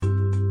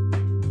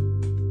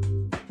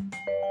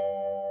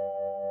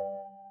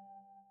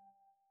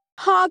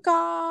Hi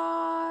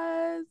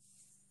guys.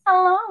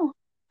 Hello,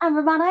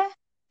 everybody.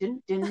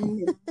 Dun, dun,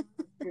 dun,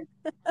 dun.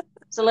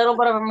 It's a little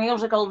bit of a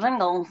musical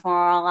jingle for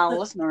all our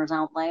listeners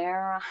out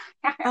there.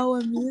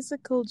 Our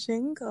musical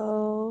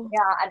jingle.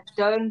 Yeah,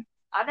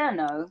 I don't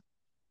know.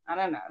 I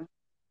don't know.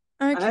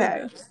 I don't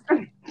Okay.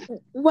 know.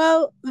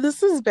 Well,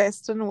 this is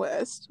Best and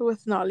Worst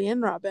with Nolly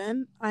and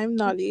Robin. I'm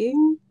Nolly.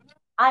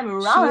 I'm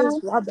She is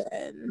Robin.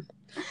 Robin.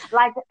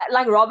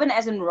 Like Robin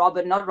as in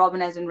Robin, not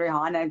Robin as in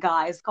Rihanna.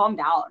 Guys, calm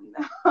down.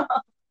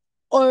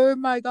 Oh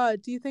my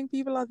god, do you think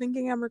people are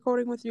thinking I'm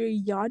recording with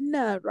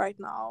Rihanna right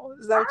now?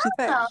 Is that I what you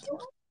think? don't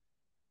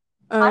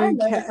know. I don't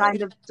know the Okay.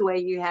 kind of sway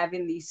you have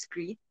in these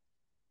streets.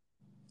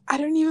 I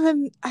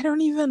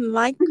don't even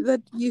like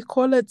that you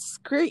call it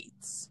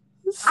streets.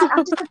 I, So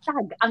I'm just a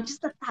thug. I'm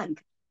just a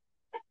thug.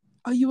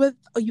 are you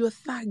a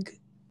thug?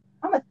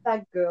 I'm a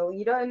thug girl.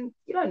 You don't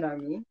know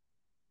me.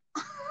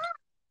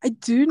 I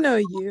do know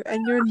you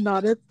and you're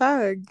not a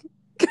thug.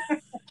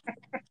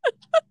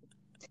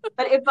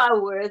 But if I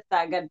were a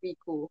thug, I'd be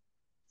cool.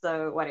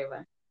 So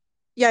whatever.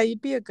 Yeah,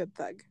 you'd be a good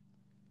thug.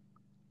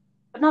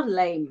 But not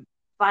lame,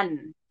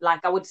 fun. Like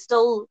I would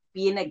still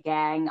be in a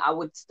gang. I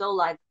would still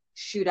like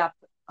shoot up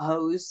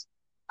hoes,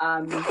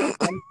 and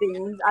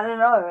things. I don't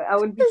know. I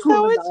would be Is that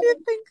cool what about you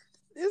it. think?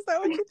 Is that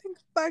what you think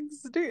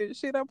thugs do?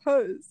 Shoot up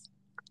hoes?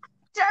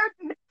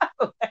 Don't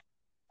know.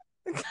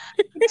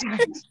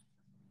 Don't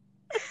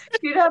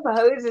shoot up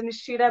hoes and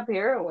shoot up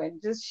heroin.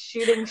 Just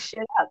shooting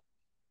shit up.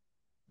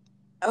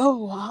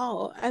 Oh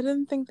wow! I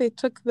didn't think they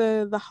took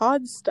the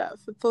hard stuff.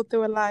 I thought they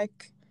were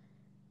like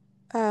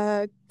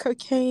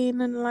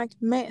cocaine and like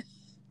meth.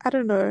 I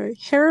don't know.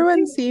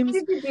 Heroin Dude, seems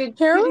dude, dude, dude, dude,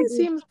 heroin dude.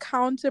 seems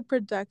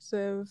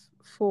counterproductive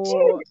for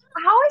Dude,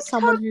 how is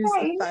someone who's a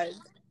cocaine? thug.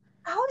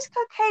 How is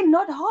cocaine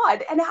not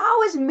hard? And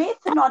how is meth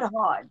not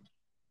hard?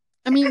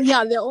 I mean,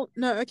 yeah, they're all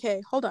no.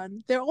 Okay, hold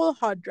on. They're all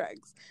hard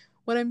drugs.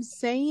 What I'm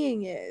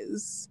saying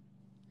is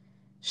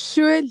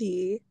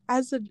surely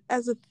as a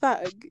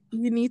thug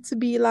you need to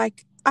be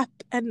like up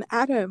and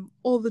at 'em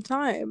all the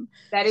time,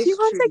 That so you is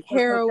can't true. take So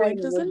heroin. cocaine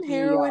would Doesn't be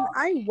heroin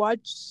I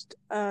watched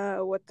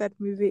what that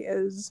movie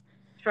is,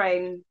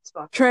 train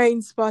spotting.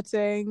 Train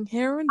Spotting.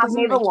 Heroin I've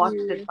doesn't never make watched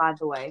it, you. by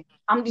the way.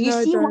 You No,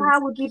 it see why don't. I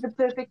would be the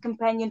perfect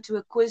companion to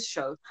a quiz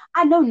show.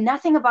 I know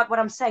nothing about what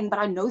I'm saying, but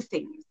I know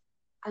things.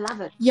 I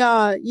love it.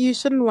 Yeah, you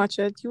shouldn't watch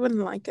it. You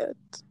wouldn't like it.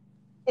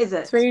 Is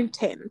It's it? very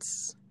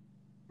intense.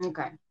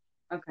 Okay.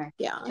 Okay.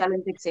 Yeah.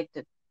 Challenge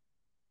accepted.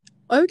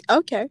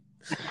 Okay.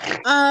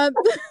 um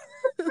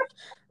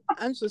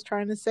I'm just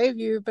trying to save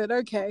you, but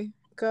okay,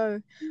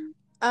 go.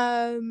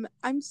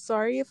 I'm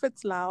sorry if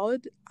it's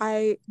loud.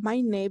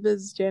 My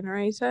neighbor's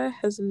generator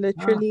has Oh,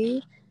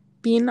 literally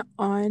been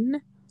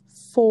on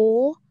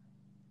 4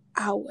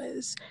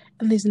 hours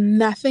and there's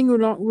nothing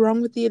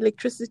wrong with the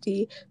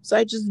electricity. So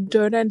I just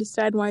don't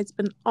understand why it's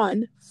been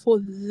on for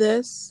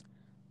this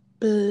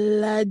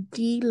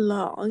bloody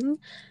long.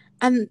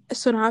 And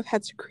so now I've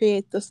had to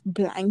create this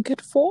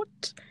blanket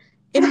fort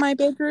in my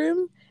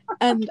bedroom.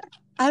 And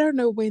I don't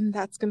know when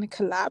that's going to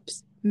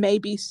collapse.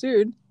 Maybe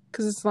soon,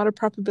 because it's not a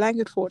proper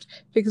blanket fort.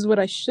 Because what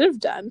I should have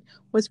done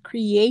was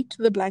create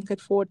the blanket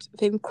fort,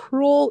 then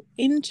crawl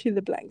into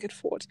the blanket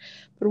fort.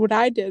 But what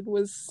I did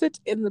was sit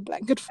in the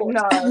blanket fort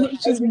no. and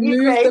just And you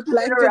move created the it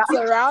blankets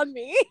around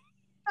me.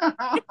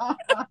 around.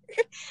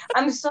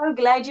 I'm so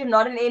glad you're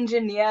not an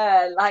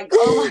engineer. Like,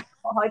 oh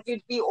my God,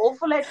 you'd be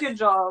awful at your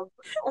job.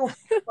 Oh,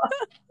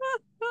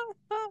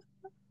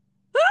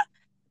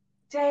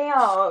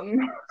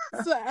 damn.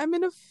 So I'm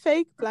in a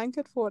fake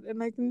blanket fort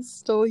and I can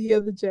still hear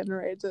the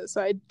generator.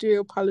 So I do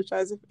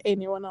apologize if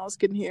anyone else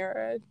can hear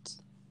it.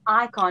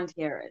 I can't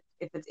hear it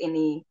if it's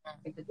any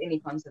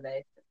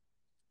consolation.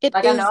 It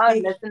Like I know is our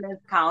a listeners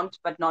count,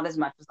 but not as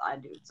much as I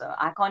do. So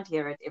I can't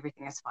hear it.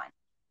 Everything is fine.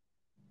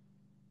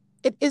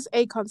 it is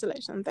a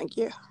consolation, thank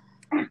you.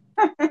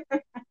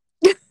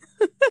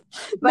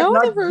 But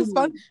not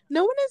respond the.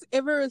 no one has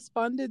ever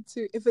responded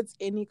to if it's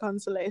any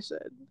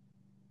consolation.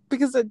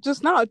 Because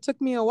just now it took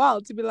me a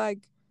while to be like,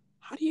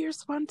 how do you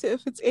respond to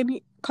if it's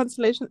any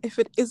consolation if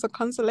it is a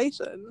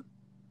consolation?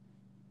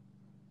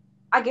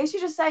 I guess you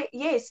just say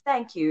yes,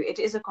 thank you. It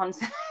is a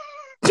concept.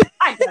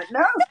 I don't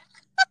know.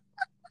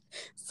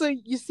 So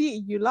you see,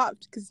 you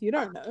laughed because you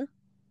don't know.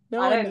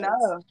 No I one don't knows.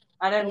 know.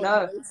 I No don't one know.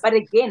 knows. But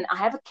again, I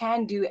have a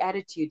can-do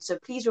attitude. So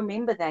please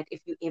remember that if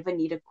you ever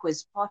need a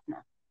quiz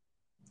partner.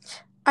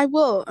 I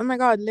will. Oh my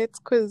god, let's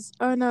quiz.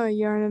 Oh no,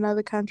 you're in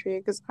another country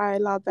because I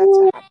allowed that to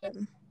Oh,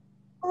 happen.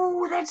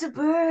 oh, that's a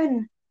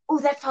burn. Oh,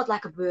 that felt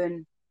like a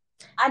burn.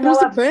 I It know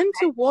was a I've burn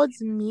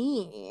towards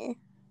me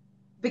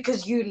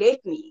because you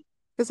let me.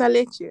 because I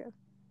let you.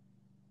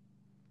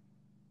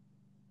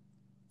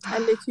 I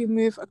let you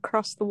move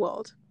across the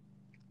world.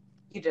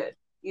 You did.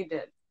 You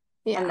did.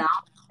 And Yeah. now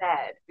I'm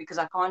sad because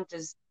I can't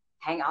just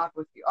hang out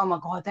with you. Oh my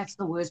God, that's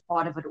the worst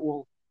part of it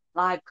all.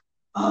 Like,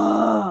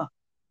 oh,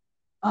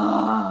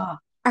 oh.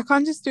 I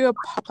can't just do a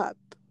pop up.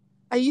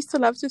 I used to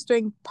love just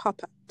doing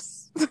pop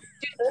ups. Dude,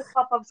 those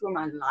pop-ups were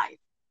my life.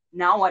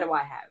 Now what do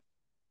I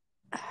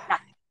have?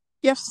 Nothing.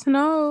 You have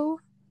snow.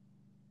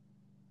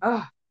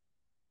 Oh.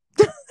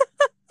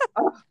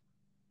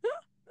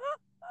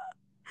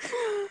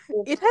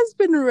 It has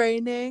been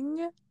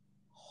raining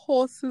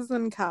horses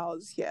and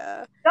cows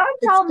here.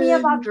 Don't It's tell me been,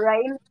 about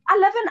rain. I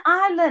live in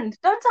Ireland.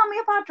 Don't tell me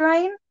about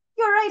rain.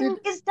 Your rain dude,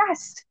 is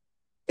dust.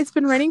 it's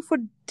been raining for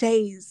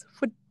days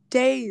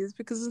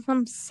because of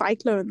some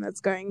cyclone that's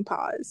going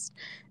past.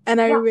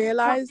 And I Yeah, yeah,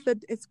 realized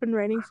that it's been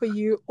raining for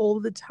you all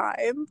the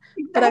time,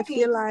 but I exactly.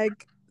 feel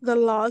like the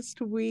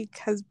last week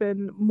has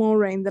been more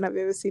rain than I've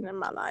ever seen in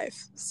my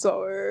life.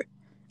 So,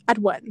 at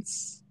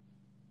once.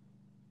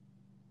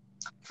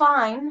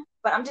 Fine,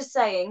 but I'm just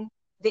saying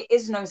there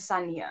is no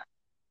sun here.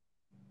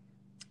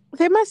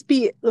 There must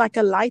be like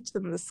a light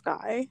in the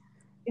sky.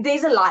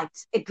 There's a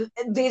light.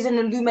 There's an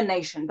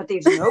illumination, but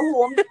there's no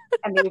warmth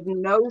and there's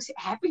no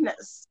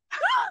happiness.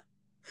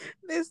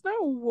 There's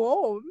no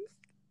warmth.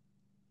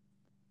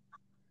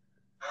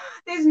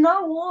 There's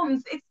no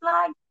warmth. It's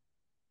like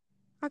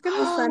How can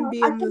the sun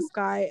be I in the can.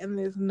 sky and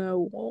there's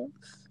no warmth?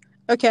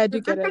 Okay, I do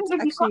The get thing it. is,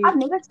 Actually, I've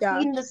never yeah.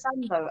 seen the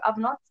sun though. I've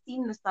not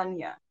seen the sun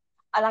here.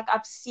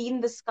 I've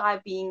seen the sky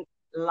being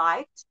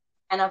light,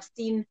 and I've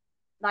seen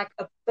like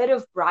a bit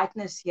of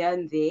brightness here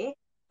and there,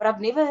 but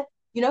I've never.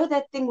 You know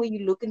that thing where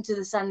you look into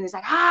the sun and it's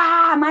like,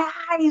 my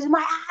eyes,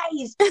 my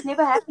eyes. It's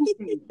never happened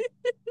to me.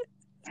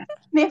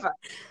 Never.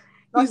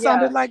 You Not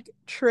sounded here. like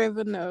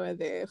Trevor Noah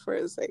there for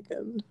a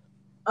second.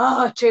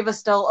 Oh, Trevor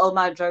stole all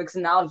my jokes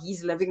and now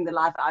he's living the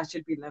life I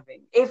should be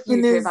living. If In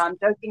you, Trevor, his I'm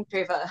joking,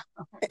 Trevor.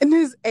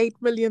 $8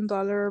 million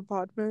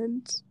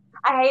apartment.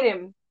 I hate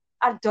him.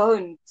 I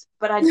don't,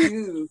 but I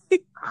do.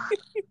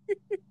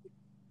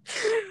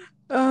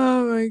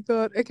 Oh my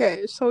god.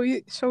 Okay, shall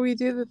we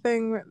do the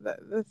thing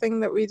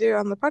that we do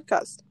on the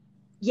podcast?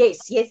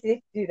 Yes, yes,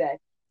 let's do that.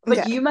 But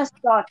Okay. you must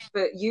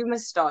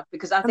start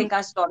because I Um think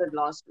I started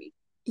last week.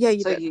 yeah,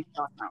 you So did. you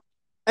start now.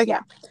 Okay.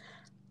 Yeah.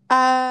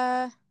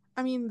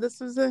 I mean, this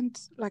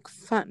isn't like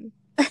fun.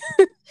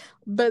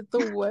 But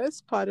the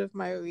worst part of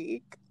my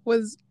week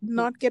was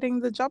not getting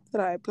the job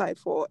that I applied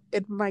for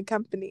in my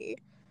company.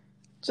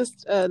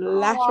 Just Oh, a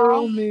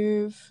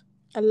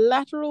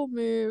lateral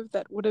move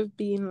that would have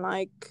been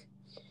like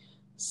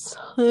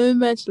so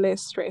much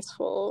less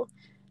stressful.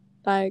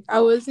 Like, I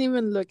oh, wasn't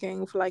even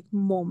looking for like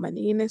more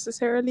money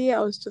necessarily.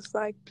 I was just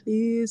like,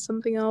 please,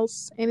 something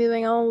else,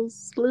 anything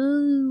else,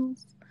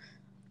 please.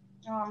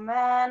 oh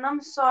man,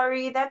 I'm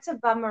sorry. That's a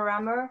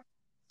bummer.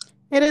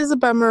 It is a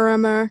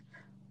bummer.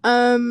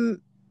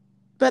 Um,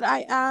 but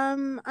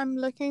I'm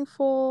looking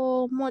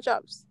for more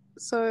jobs.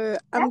 So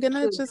I'm That's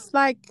gonna good. just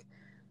like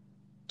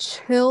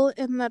chill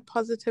in that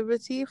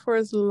positivity for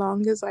as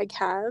long as I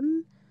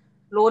can.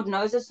 Lord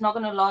knows it's not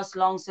going to last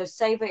long, so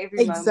savor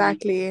every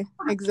moment.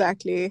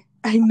 Exactly.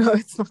 I know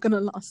it's not gonna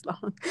last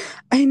long.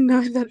 I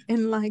know that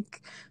in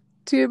like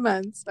 2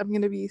 months I'm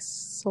gonna be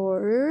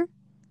so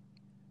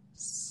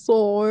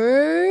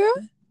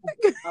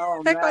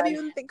Oh I can't man,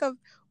 even think of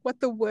what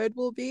the word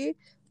will be,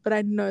 but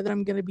I know that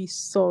I'm gonna be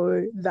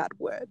so that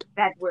word.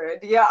 that word.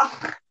 Yeah,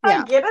 I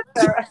Yeah. get it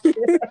though.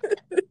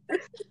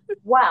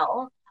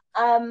 Well,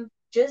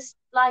 just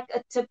like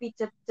a tip,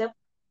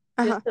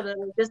 Uh-huh.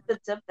 just a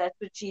tip. That's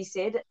what she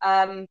said.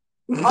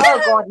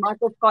 Oh God,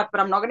 Michael Scott, but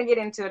I'm not going to get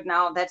into it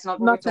now. That's not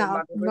what we're Not talking now.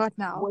 about. Not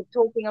now. We're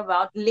talking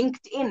about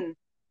LinkedIn.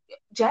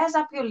 Jazz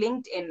up your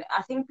LinkedIn.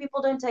 I think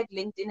people don't take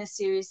LinkedIn as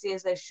seriously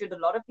as they should. A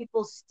lot of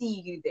people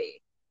see you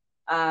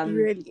there.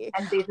 Really.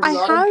 And there's a I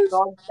lot of have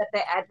jobs that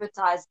they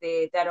advertise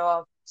there that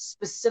are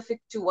specific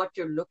to what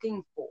you're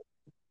looking for.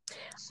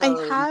 I So,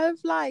 have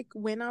like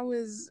when I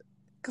was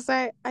because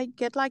I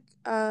get like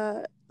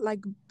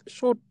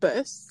short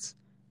bursts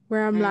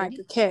where I'm like,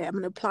 mm, okay, I'm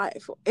gonna apply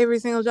for every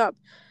single job.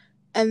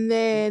 And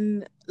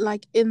then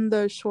like in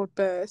those short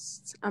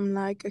bursts, I'm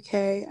like,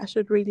 okay, I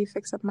should really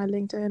fix up my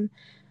LinkedIn.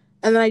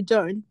 And then I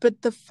don't.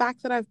 But the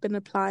fact that I've been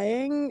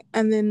applying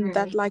and then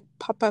that mm, like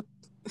pop up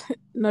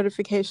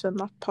notification,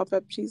 not pop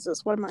up,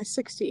 Jesus, what am I,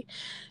 60?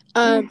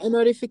 mm, A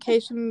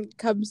notification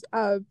comes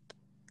up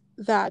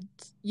that,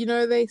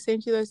 they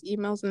send you those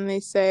emails and they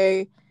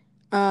say,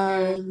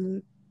 mm.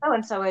 um, So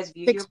and so has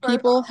viewed your six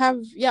people profile. have,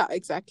 yeah,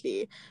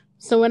 exactly.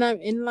 So when I'm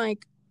in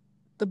like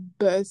the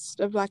burst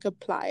of like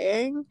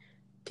applying,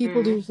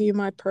 people Mm, do view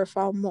my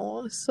profile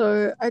more.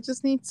 So I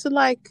just need to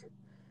like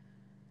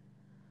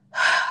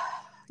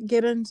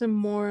get into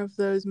more of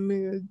those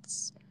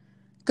moods.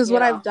 Because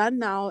what yeah. I've done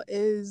now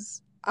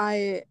is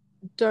I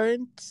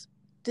don't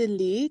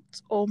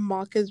delete or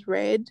mark as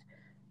read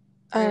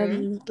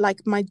Mm,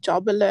 like my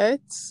job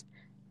alerts.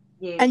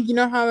 yes. And you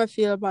know how I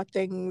feel about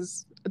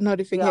things, Yeah.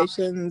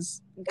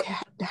 notifications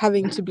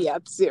having to be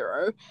at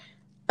zero.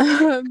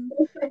 Um,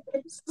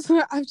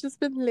 so I've just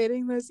been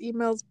letting those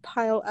emails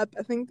pile up.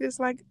 I think there's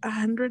like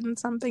 100 and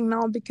something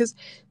now because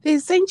they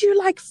send you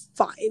like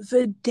 5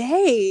 a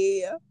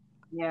day.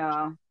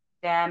 Yeah.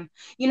 Damn.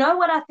 You know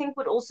what I think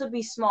would also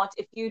be smart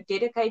if you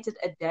dedicated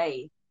a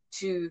day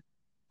to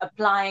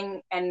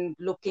applying and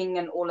looking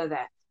and all of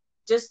that.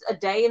 Just a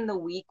day in the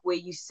week where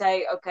you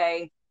say,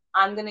 okay,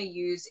 I'm going to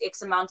use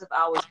X amount of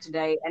hours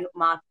today, and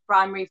my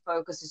primary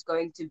focus is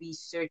going to be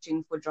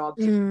searching for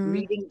jobs, Mm,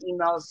 reading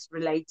emails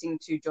relating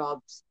to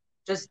jobs,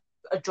 just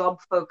a job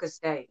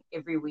focused day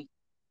every week.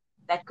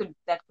 That could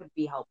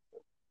be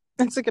helpful.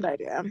 That's a good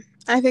idea.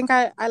 I think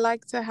I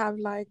like to have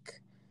like,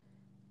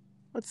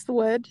 what's the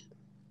word?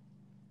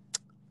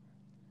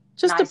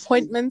 Just Nice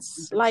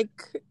appointments, things.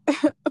 like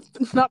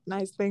not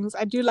nice things.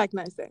 I do like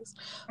nice things,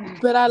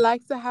 but I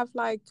like to have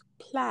like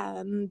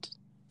planned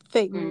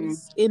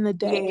things in a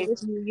day.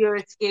 Yes, you're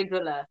a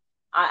scheduler.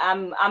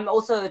 I'm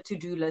also a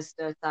to-do list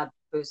type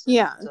person.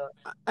 Yeah, So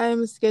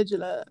I'm a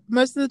scheduler.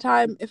 Most of the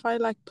time, if I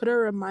like put a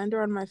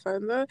reminder on my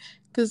phone though,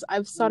 because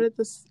I've started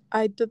this,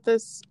 I did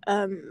this.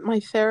 My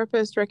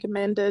therapist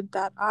recommended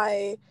that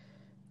I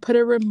put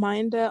a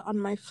reminder on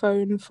my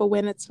phone for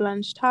when it's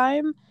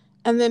lunchtime,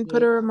 and then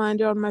put yes, a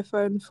reminder on my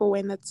phone for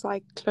when it's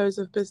like close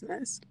of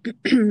business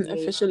yes.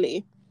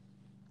 officially.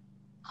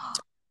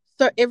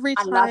 So every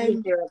I love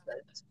your time,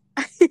 therapist.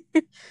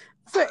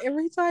 so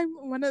every time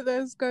one of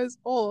those goes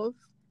off,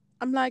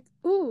 I'm like,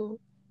 ooh,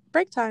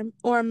 break time,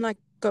 or I'm like,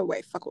 go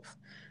away, fuck off.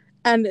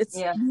 And it's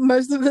Yeah.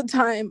 most of the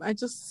time I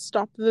just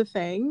stop the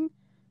thing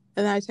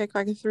and then I take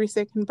like a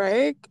 3-second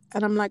break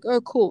and I'm like,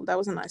 oh, cool, that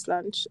was a nice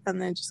lunch. And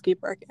then just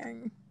keep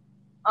working.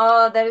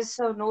 Oh, that is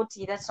so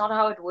naughty. That's not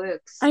how it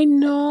works. I It's 2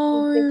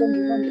 seconds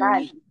isn't know.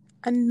 lunch.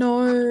 I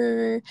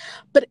know.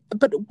 But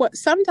what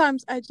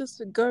sometimes I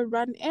just go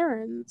run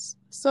errands.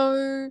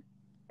 So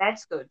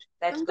That's good.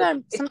 That's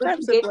good. It's good to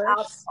sometimes it get out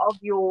works.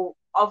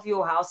 of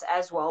your house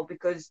as well,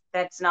 because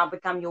that's now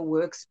become your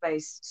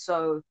workspace.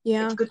 So it's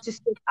Yeah. good to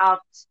step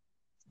out,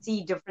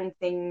 see different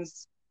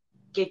things,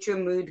 get your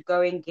mood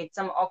going, get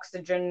some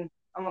oxygen.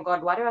 Oh my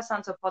God, why do I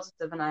sound so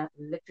positive? And I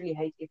literally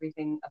hate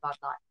everything about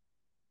life.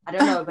 I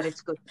don't know, but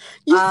it's good.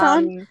 You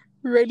sound Um,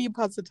 really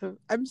positive.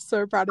 I'm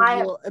so proud of I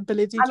your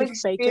ability I'm to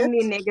fake it.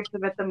 extremely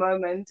negative at the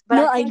moment, but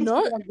No, I I think it's know.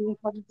 because I'm being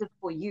positive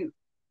for you.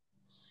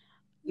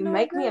 You No,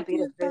 make me a don't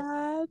better do person.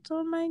 that.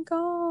 Oh my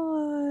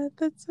god,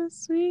 that's so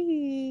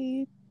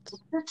sweet.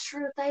 It's the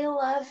truth. I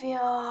love you.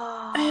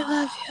 I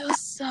love you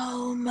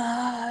so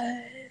much.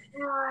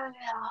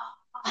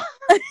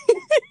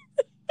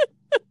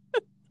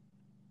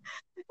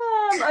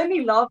 I'm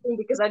only laughing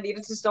because I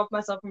needed to stop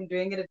myself from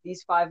doing it at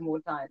least 5 more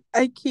times.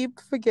 I keep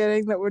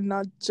forgetting that we're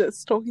not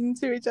just talking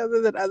to each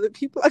other, that other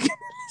people are going to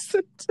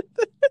listen to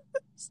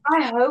this.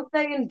 I hope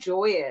they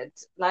enjoy it.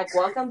 Like,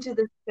 welcome to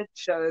the shit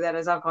show that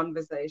is our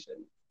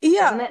conversation. Isn't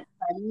Yeah. it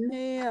fun?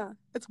 Yeah.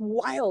 It's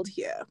wild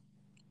here.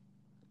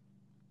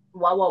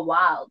 Wow, wow,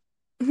 wow.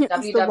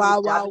 It's the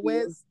wild, wild www.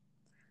 west.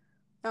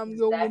 I'm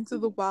going to Exactly.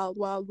 the wild,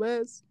 wild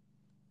west.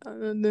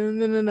 No, no,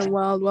 no, no,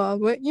 wild, wild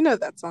west. You know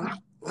that song.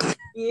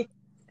 Yeah.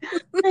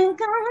 The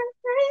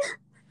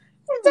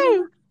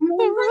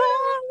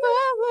wild,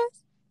 wild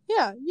west.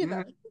 Yeah, you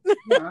know.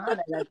 No,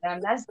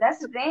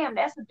 that's a damn.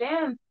 That's a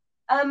damn.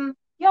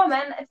 Yeah,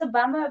 man, it's a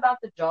bummer about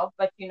the job,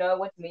 but you know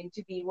what's meant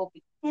to be will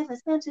be. If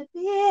it's meant to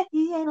be,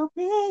 it'll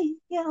be,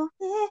 it'll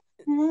be.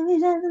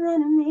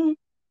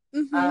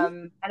 Mm-hmm.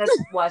 And it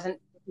wasn't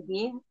to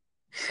be.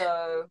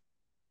 So,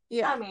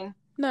 Yeah. I mean,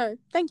 No,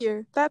 thank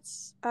you.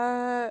 That's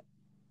I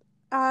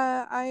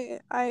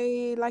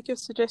like your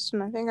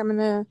suggestion. I think I'm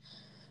gonna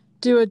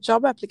do a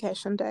job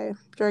application day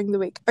during the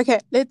week. Okay,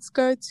 let's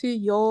go to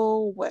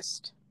your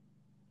worst.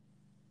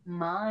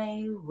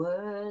 my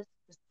worst,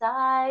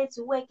 besides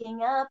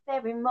waking up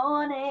every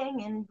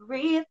morning and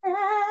breathing,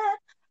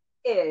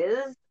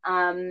 is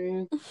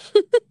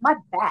my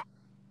back.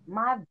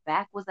 My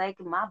back was like,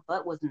 my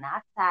butt was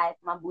not tight,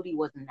 my booty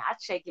was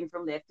not shaking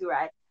from left to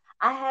right.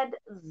 I had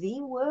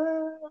the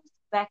worst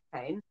back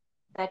pain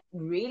that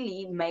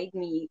really made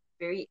me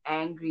very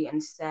angry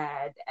and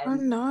sad, Oh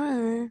and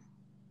no.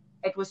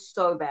 it was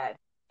so bad.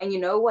 And you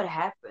know what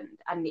happened?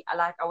 And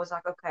I was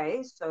like,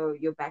 okay, so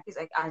your back is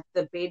like,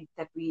 the bed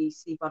that we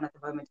sleep on at the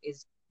moment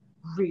is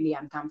really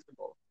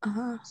uncomfortable.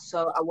 Uh-huh.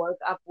 So I woke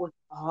up with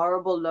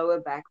horrible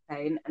lower back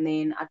pain, and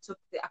then I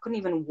couldn't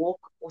even walk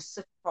or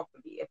sit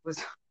properly. It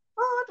was,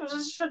 oh, it was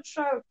a shit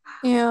show.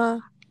 Yeah.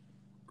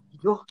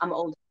 Yo, I'm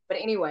old. But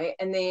anyway,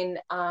 and then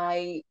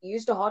I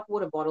used a hot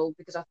water bottle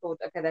because I thought,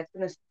 okay, that's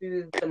gonna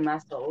soothe the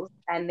muscles.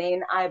 And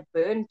then I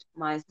burned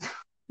my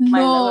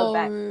my lower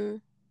back. No.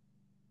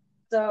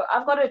 So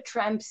I've got a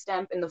tramp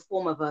stamp in the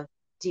form of a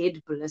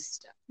dead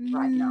blister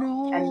right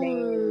now. And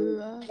then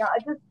No. yeah,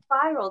 it just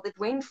spiraled. It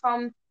went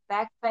from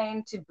back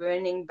pain to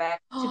burning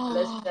back to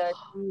blister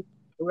to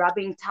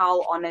rubbing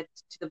towel on it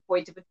to the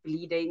point of it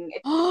bleeding.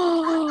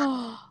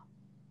 Oh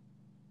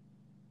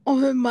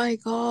my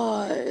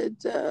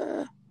god.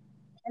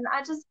 And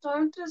I just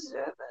don't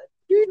deserve it.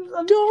 You Because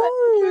I'm such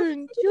a good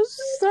don't. You're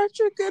such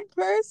a good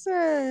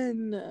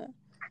person.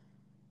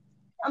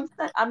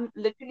 I'm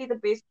literally the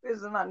best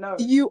person I know.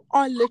 You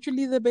are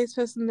literally the best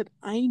person that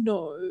I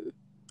know.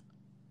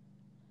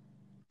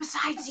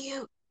 Besides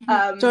you.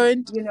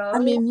 Don't. You I know,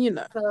 mean, you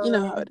know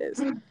how so it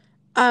is.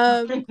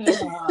 Um. you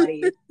know how it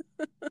is.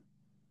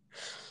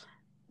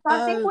 So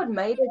I think um. what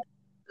made it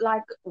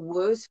like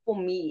worse for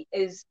me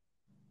is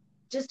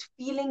just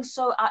feeling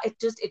so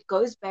it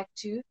goes back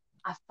to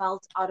I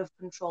felt out of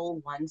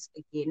control once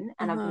again,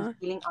 and I've been Uh-huh.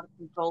 feeling out of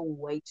control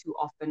way too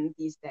often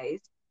these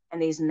days.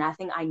 and there's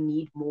nothing I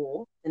need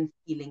more than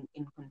feeling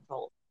in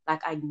control.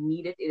 Like I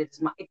need it.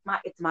 It's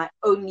my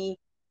only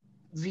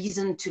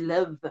reason to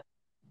live.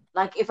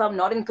 Like if I'm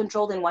not in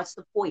control, then what's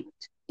the point?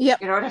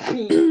 Yep. You know what I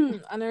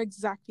mean? I know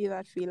exactly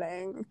that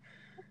feeling.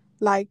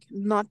 Like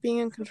not being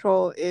in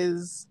control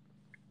is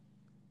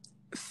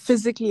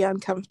physically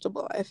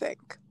uncomfortable, I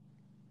think.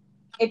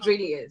 It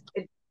really is.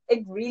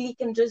 It really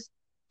can just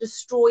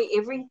destroy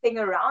everything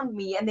around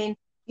me. And then,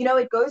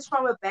 it goes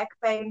from a back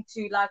pain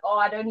to like, oh,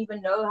 I don't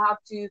even know how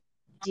to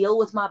deal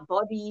with my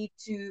body,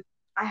 to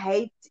I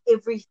hate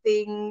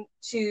everything,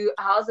 to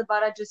how's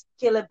about I just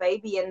kill a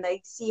baby and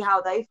they see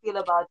how they feel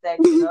about that,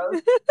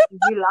 You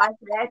like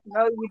that?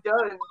 No, you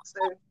don't. So,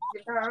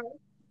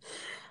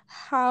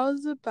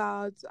 How's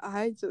about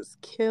I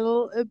just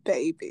kill a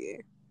baby?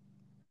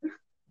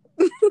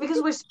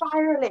 Because we're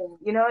spiraling,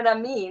 you know what I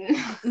mean?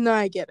 No,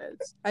 I get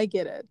it. I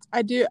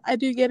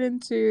do get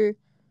into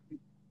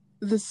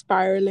the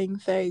spiraling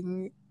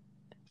thing.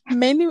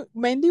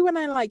 Mainly when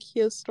I like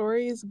hear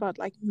stories about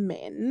like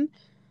men,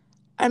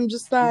 I'm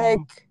just like,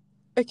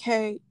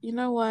 okay, you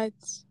know what?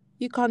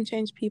 You can't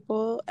change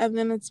people. And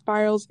then it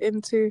spirals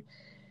into,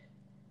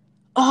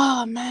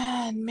 oh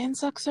man, men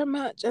suck so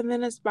much. And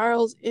then it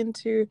spirals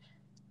into,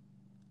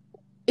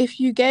 if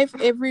you gave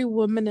every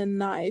woman a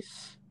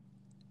knife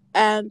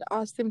and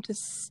asked them to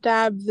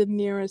stab the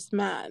nearest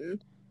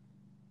man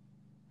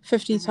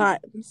 50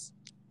 times,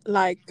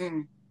 like,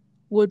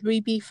 would we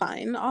be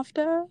fine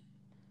after?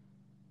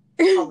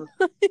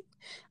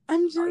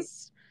 I'm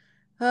just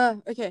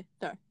okay,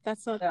 no,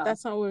 that's not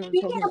what we're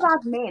Speaking talking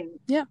about men,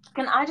 yeah,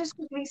 can I just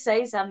quickly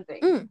say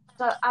something?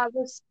 So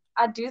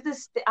I do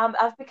this.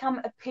 I've become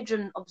a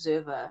pigeon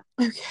observer.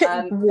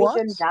 okay, what?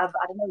 Pigeon dove.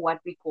 I don't know what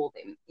we call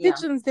them.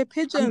 Pigeons, they're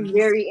pigeons.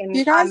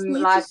 You guys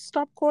need to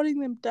stop calling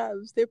them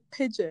doves. They're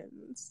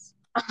pigeons.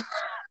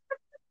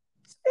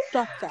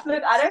 Stop that.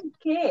 Look, I don't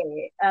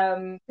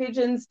care.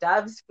 Pigeons,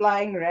 doves,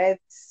 flying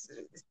rats,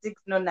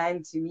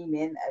 609 to me,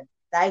 man.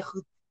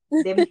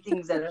 Them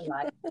things I don't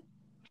like.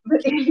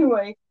 But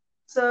anyway,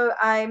 so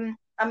I'm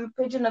a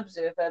pigeon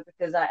observer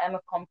because I am a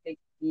complex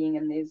being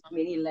and there's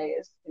many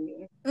layers to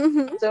me.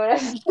 So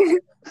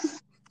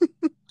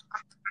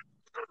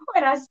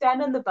when I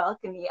stand on the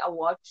balcony, I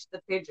watch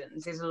the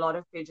pigeons. There's a lot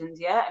of pigeons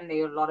here and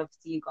there are a lot of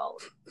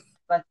seagulls.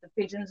 But the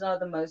pigeons are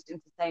the most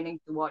entertaining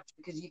to watch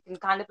because you can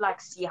kind of like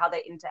see how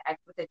they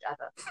interact with each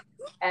other.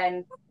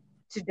 And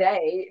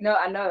today, no,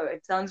 I know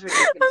it sounds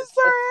ridiculous. I'm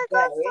sorry, I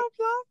can't stop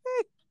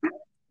laughing.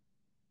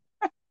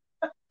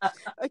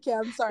 Okay,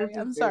 I'm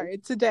sorry.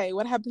 Today,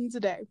 what happened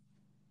today?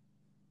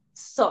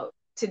 So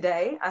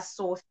today I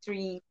saw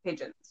 3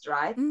 pigeons,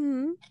 right?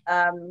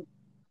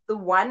 The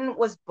one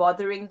was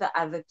bothering the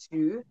other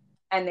 2,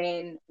 and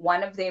then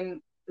one of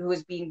them who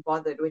was being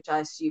bothered, which I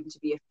assumed to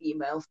be a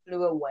female,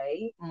 flew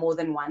away more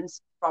than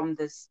once from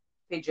this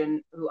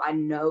pigeon who I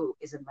know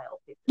is a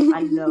male pigeon.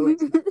 I know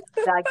it's not.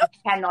 Like, you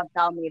cannot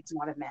tell me it's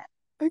not a man.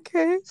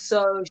 Okay.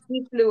 So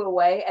she flew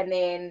away, and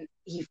then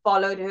he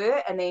followed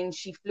her, and then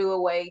she flew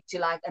away to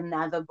like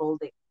another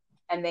building,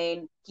 and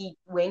then he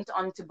went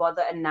on to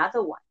bother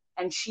another one,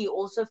 and she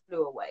also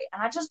flew away.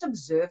 And I just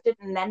observed it,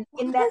 and then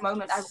in that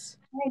moment, I'm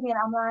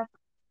like,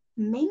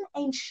 men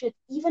ain't shit,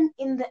 even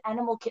in the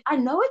animal kingdom. I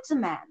know it's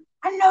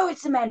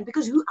a man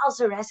because who else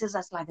harasses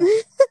us like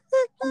that?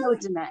 I know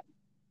it's a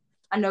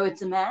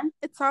man.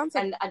 It sounds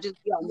like, and I just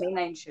men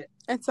ain't shit.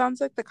 It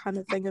sounds like the kind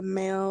of thing a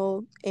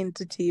male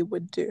entity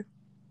would do.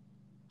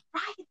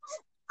 Right.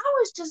 I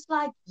was just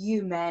like,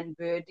 you man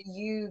bird,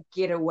 you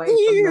get away from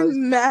those. You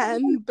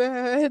man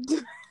bird.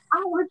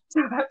 I was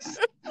just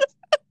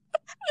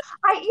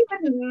I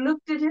even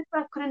looked at it,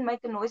 but I couldn't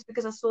make a noise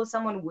because I saw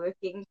someone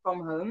working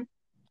from home.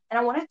 And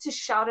I wanted to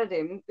shout at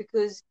him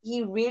because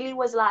he really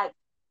was like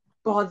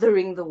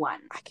bothering the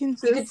one. You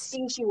could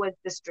see she was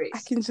distressed.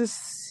 I can just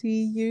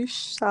see you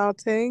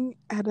shouting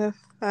at a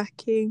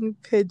fucking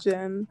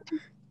pigeon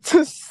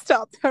to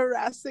stop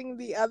harassing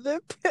the other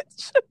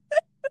pigeon.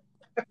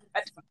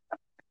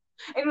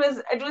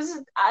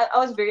 I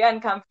was very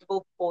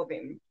uncomfortable for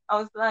them. I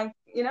was like,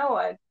 you know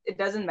what? It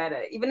doesn't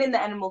matter. Even in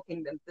the animal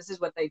kingdom, this is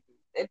what they do.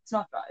 It's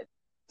not right.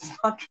 It's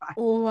not right.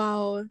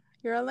 Wow.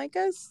 You're like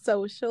a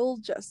social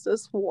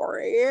justice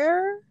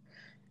warrior.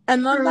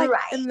 And not like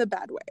in the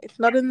bad way.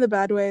 Not in the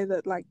bad way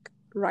that like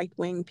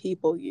right-wing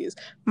people use.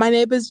 My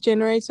neighbor's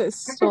generator is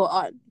still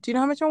on. Do you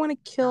know how much I want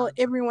to kill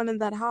everyone in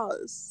that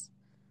house?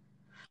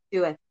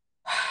 Do it.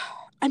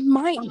 I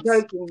might. I'm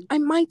joking. I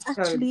might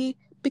actually,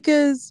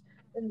 because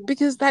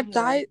that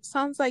guy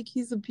sounds like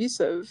he's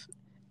abusive,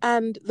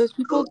 and those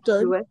people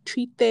don't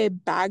treat their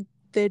dog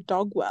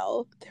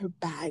well.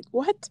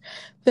 What?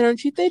 They don't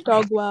treat their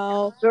dog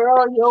well.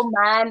 Girl, your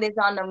mind is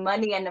on the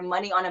money and the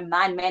money on a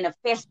mind.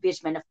 Manifest,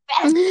 bitch,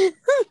 manifest.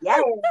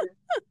 Yes.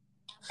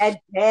 A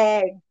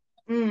bag.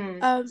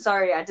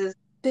 Sorry,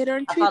 they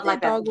don't treat their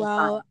dog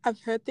well. I've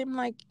heard them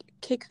like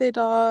kick their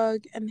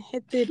dog and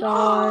hit their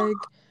dog.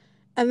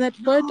 And that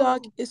poor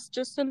dog is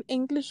just an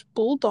English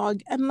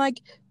bulldog. And like,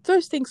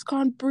 those things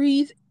can't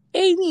breathe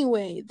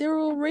anyway. They're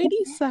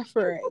already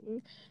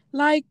suffering.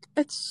 Like,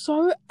 it's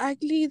so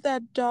ugly,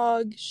 that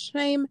dog.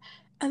 Shame.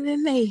 And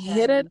then they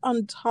hit it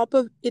on top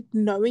of it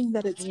knowing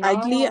that it's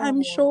ugly,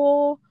 I'm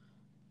sure.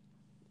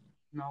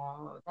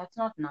 No, that's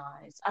not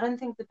nice. I don't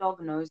think the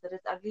dog knows that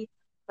it's ugly,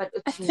 but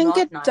I it's think not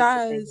it nice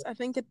that they. does. I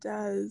think it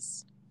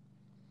does.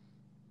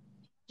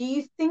 Do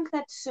you think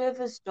that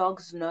service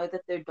dogs know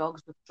that they're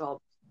dogs with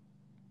jobs?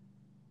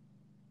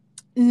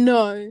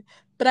 No,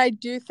 but I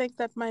do think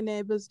that my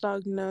neighbor's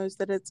dog knows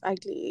that it's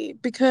ugly,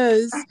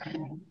 because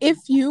if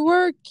you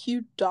were a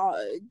cute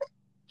dog,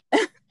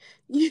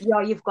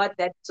 Yeah, you've got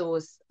that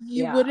sauce.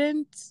 you Yeah.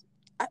 wouldn't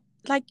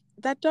like,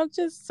 that dog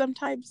just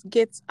sometimes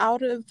gets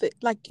out of it,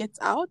 like gets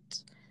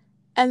out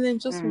and then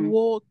just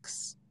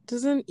walks,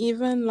 doesn't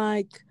even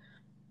like,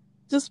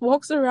 just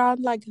walks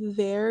around like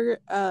their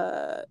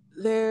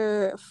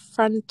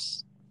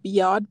front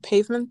yard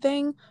pavement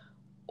thing,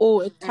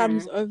 or it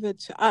comes over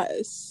to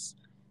us,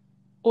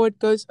 or it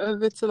goes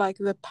over to like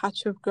the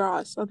patch of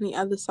grass on the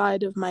other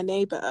side of my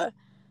neighbor,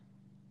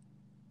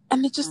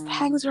 and it just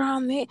hangs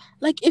around there.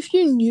 Like, if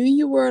you knew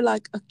you were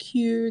like a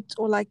cute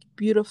or like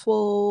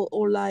beautiful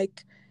or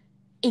like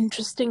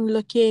interesting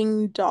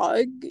looking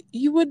dog,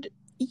 you would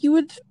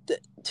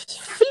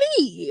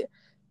flee,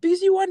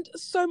 because you want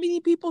so many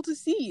people to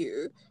see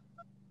you.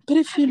 But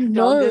if you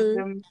know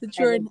Dogism that at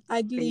you're its an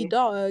ugly best.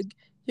 dog,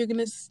 you're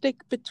gonna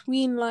stick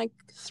between like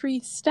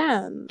 3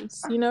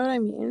 stands. You know what I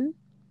mean?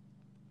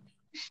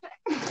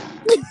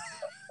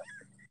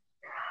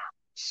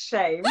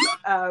 Shame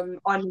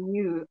on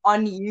you,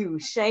 on you.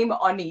 Shame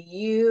on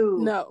you.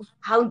 No,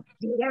 How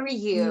dare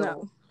you?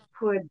 no.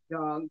 Poor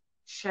dog.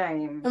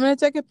 Shame. I'm gonna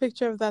take a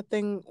picture of that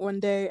thing one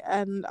day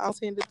and I'll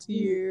send it to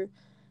you,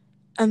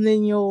 and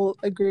then you'll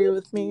agree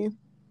with me.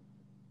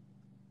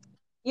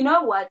 You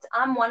know what?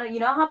 I'm one of, you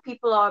know how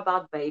people are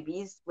about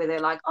babies, where they're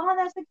like, oh,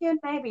 that's a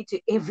cute baby,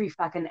 to every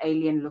fucking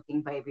alien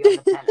looking baby on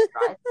the planet,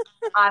 right?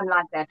 I'm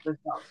like that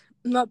with dogs.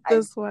 Not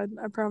this one,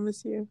 I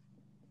promise you.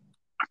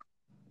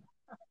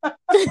 I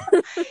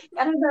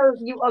don't know,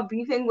 you are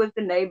beefing with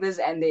the neighbors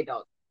and their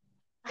dogs.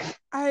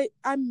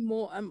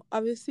 I'm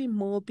obviously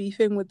more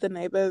beefing with the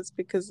neighbors,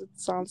 because it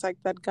sounds like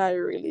that guy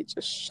really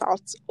just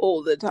shouts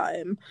all the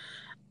time.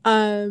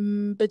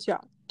 But yeah,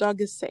 dog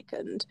is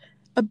second.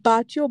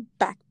 About your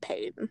back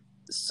pain.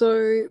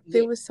 So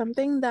there was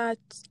something that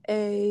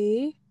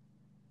a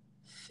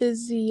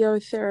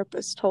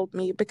physiotherapist told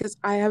me, because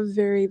I have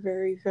very,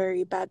 very,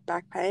 very bad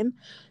back pain.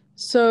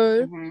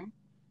 So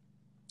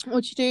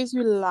what you do is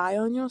you lie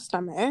on your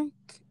stomach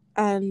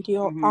and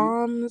your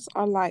arms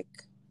are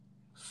like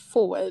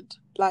forward,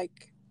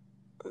 like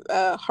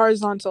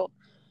horizontal.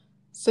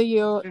 So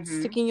you're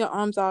sticking your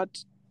arms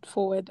out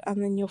forward,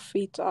 and then your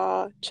feet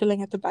are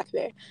chilling at the back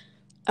there.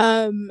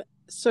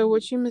 So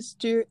what you must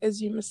do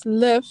is you must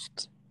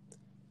lift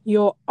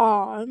your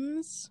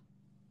arms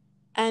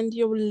and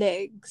your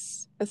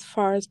legs as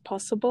far as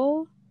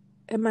possible.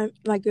 Am I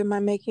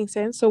making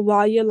sense? So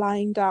while you're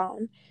lying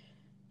down,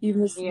 you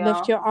must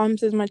lift your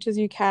arms as much as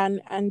you can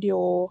and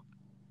your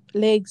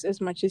legs as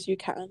much as you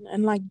can,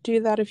 and like do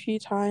that a few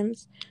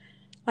times,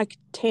 like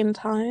 10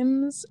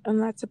 times,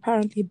 and that's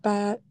apparently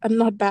bad. I'm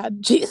not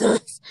bad,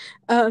 Jesus.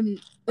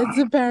 It's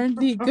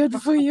apparently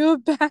good for your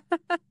back.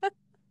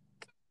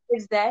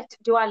 Is that,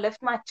 do I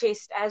lift my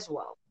chest as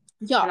well?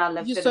 Yeah, Can I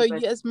lift it so a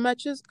bit? as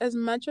much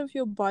of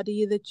your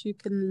body that you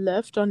can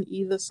lift on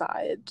either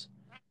side.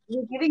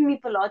 You're giving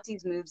me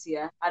Pilates moves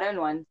here. I don't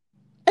want.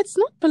 It's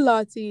not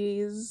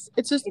Pilates.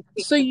 It's just,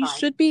 It's so you exercise.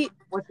 should be.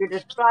 What you're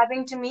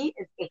describing to me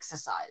is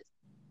exercise.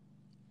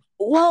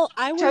 Well,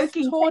 I was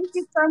Choking. taught. Thank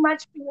you so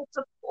much for your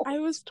support. I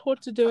was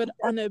taught to do it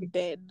on a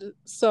bed,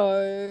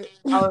 so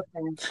Okay. I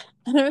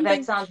don't That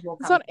think sounds more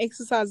it's not comfortable.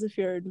 exercise if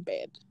you're in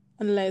bed,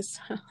 unless.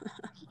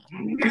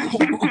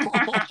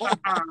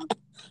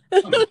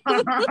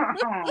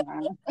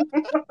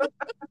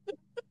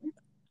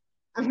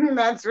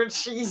 That's what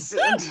she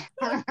said.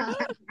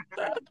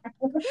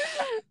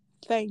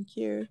 Thank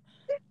you.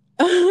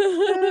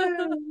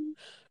 Damn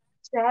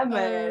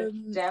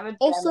it. Damn it.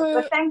 Also,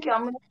 But thank you.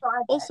 I'm going to try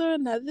that. also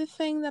another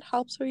thing that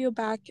helps for your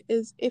back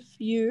is if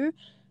you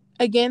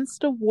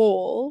against a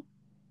wall,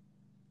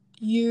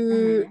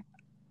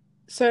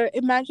 so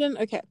imagine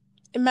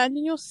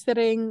you're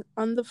sitting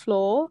on the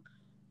floor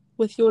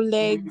with your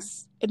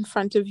legs in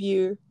front of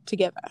you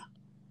together.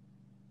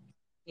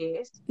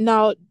 Yes.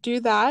 Now do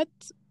that,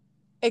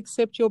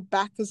 except your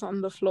back is on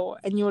the floor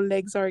and your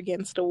legs are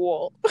against a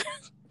wall.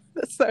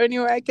 That's the only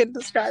way I can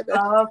describe it.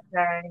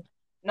 Okay.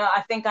 No,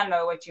 I think I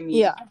know what you mean.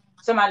 Yeah.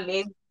 So my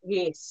leg,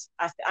 yes,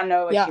 I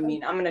know what you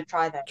mean. I'm going to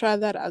try that. Try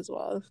that as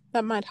well.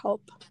 That might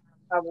help.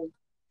 I will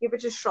give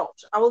it a shot.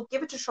 I will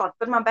give it a shot.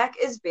 But my back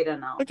is better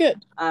now.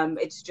 Good.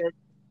 It's just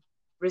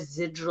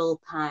residual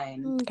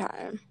pain.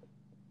 Okay.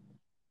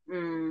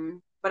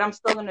 But I'm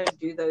still going to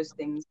do those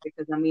things,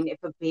 because, I mean,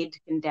 if a bed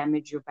can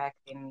damage your back,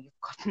 then you've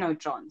got no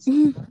chance.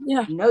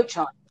 Yeah. No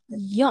chance.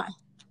 Yeah.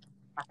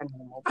 Like a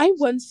normal I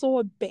once saw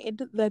a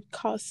bed that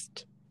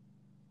cost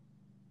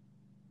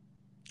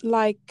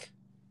like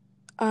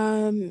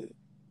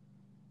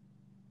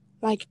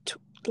like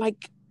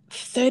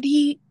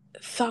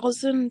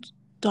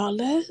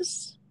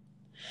 $30,000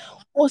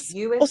 or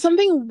US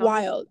something dollars.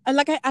 wild. And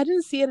like I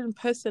didn't see it in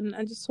person.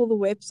 I just saw the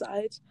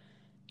website,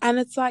 and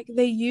it's like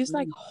they use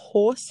like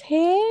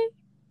horsehair,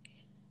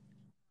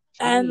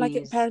 and like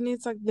Jeez. apparently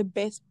it's like the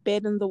best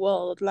bed in the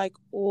world. Like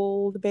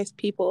all the best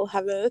people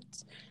have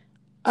it.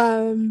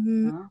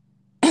 Um, Huh?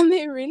 and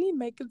they really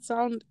make it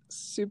sound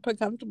super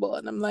comfortable.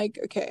 And I'm like,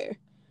 okay,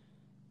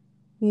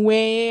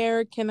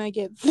 where can I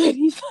get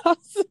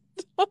 $30,000?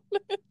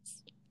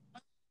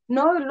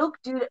 No, look,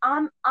 dude,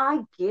 I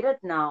get it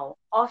now.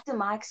 After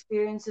my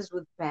experiences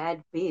with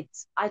bad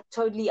beds, I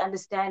totally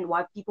understand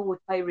why people would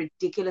pay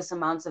ridiculous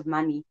amounts of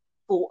money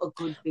for a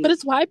good But bed.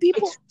 it's why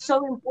people. It's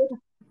so important.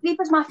 Sleep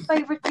is my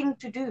favorite thing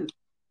to do.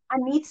 I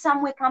need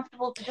somewhere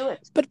comfortable to do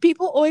it. But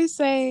people always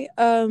say,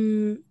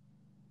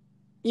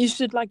 you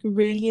should like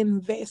really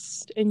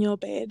invest in your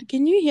bed.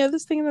 Can you hear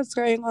this thing that's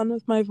going on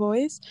with my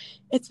voice?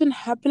 It's been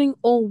happening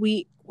all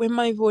week when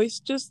my voice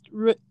just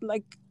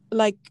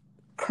like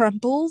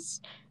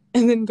crumples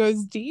and then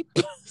goes deep.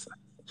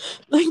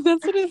 Like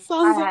that's what it I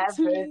sounds like have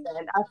to heard me.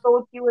 that. I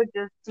thought you were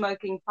just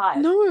smoking pipe.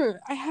 No,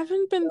 I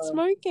haven't been So,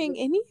 smoking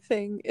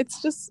anything.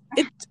 It's just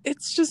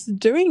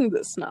doing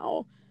this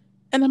now.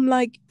 And I'm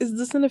like, is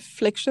this an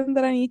affliction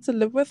that I need to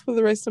live with for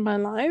the rest of my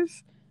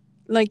life?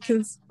 Like,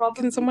 can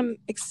probably. someone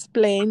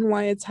explain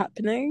why it's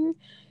happening?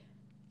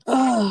 Your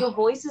Oh,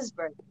 voice is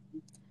breaking.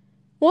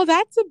 well,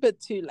 that's a bit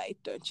too late,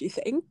 don't you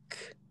think?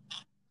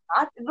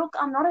 Look,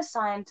 I'm not a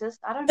scientist.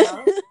 I don't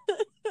know.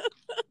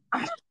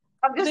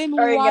 I'm just Then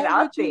throwing it why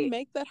out would you there.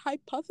 make that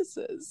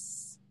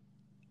hypothesis?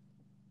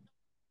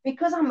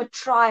 Because I'm a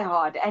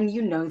tryhard, and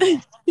you know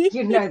that.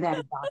 You know that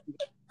about me.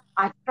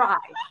 I try,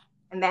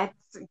 and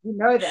you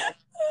know that.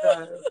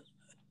 So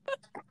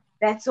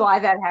that's why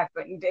that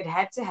happened. It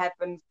had to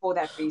happen for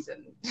that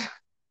reason.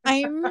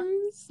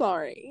 I'm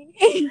sorry.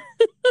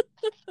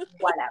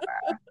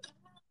 Whatever.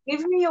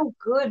 Give me your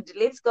good.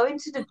 Let's go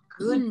into the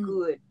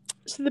good.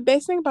 So the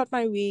best thing about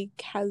my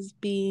week has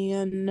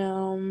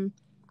been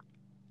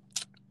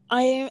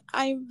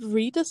I've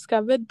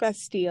rediscovered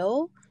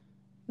Bastille,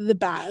 the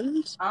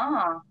band.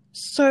 Ah,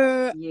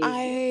 So yes.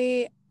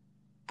 I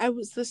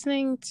was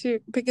listening to,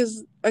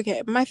 because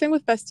okay, my thing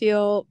with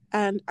Bastille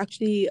and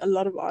actually a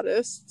lot of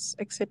artists,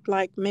 except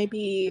like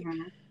maybe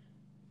Mm-hmm,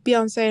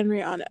 Beyonce and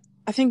Rihanna,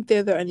 I think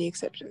they're the only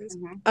exceptions.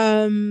 mm-hmm,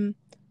 mm-hmm.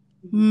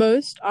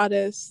 Most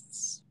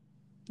artists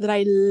that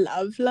I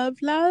love,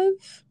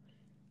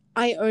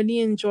 I only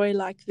enjoy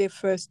like their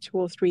first 2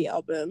 or 3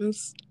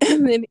 albums,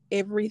 and then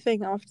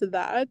everything after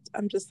that,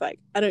 I'm just like,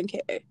 I don't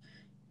care.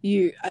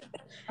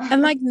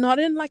 And like not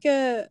in like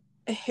a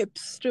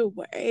hipster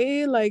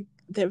way, like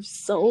they've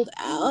sold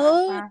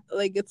out. Uh-huh.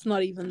 Like it's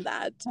not even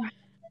that.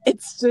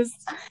 It's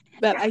just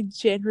that I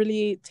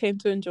generally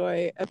tend to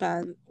enjoy a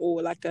band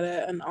or like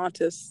an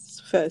artist's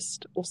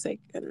first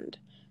and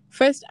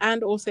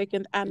or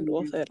second and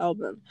or Mm, third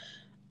album.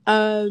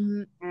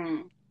 Um,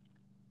 mm,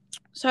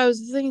 so I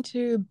was listening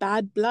to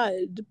Bad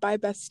Blood by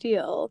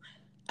Bastille,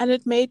 and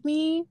it made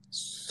me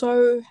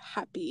so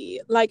happy.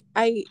 Like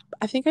I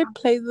think I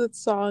played that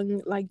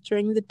song like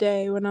during the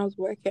day when I was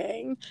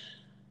working.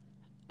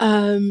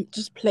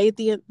 Just played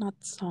the not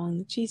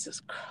song,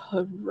 Jesus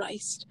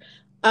Christ.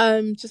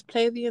 Just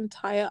play the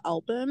entire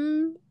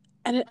album,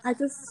 and I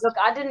just Look,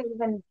 I didn't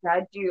even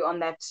judge you on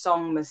that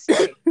song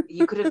mistake.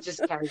 You could have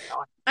just carried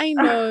on. I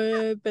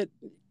know, but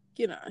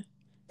you know,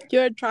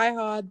 you're a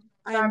tryhard.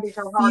 I Don't am be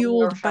so hard on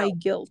fueled by yourself.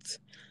 guilt.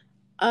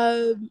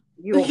 Um,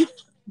 You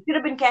should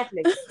have been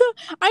Catholic,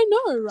 I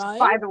know, right?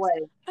 by the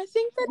way. I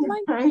think that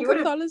my You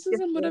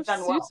Catholicism would would have have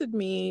done well. suited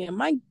me.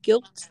 My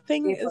guilt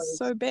thing is Definitely.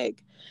 so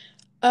big.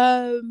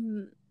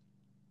 Um,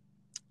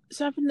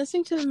 so I've been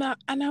listening to them out,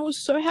 and I was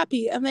so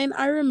happy. And then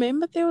I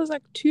remember there was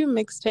like 2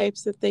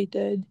 mixtapes that they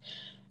did.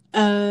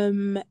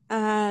 And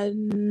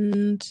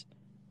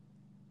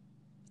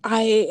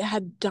I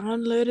had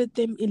downloaded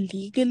them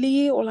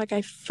illegally, or like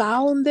I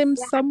found them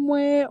Yeah.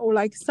 somewhere, or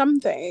like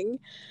something.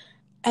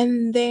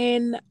 And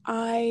then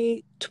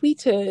I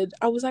tweeted,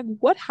 I was like,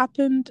 what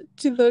happened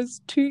to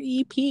those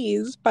 2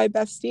 EPs by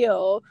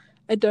Bastille?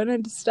 I don't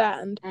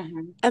understand.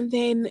 Mm-hmm. And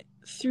then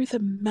through the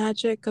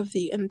magic of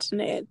the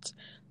internet,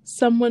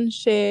 someone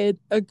shared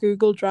a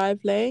Google Drive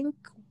link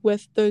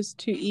with those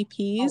 2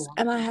 EPs, Oh,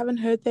 and I haven't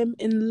heard them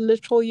in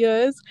literal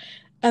years.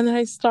 And then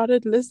I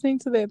started listening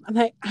to them, and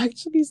I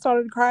actually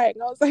started crying.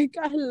 I was like,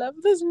 I love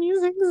this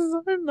music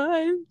so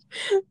much.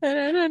 I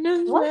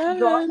don't what understand.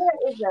 genre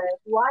is it?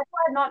 Why do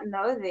I not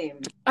know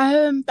them?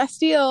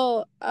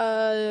 Bastille,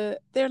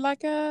 they're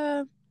like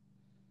I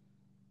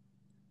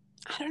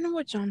don't know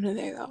what genre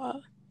they are.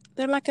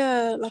 They're like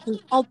an I don't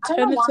know why I'm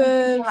thinking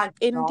alternative like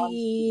dance.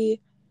 indie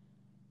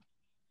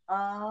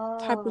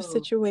type of Oh,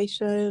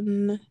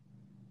 situation.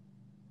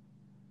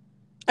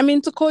 I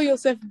mean, to call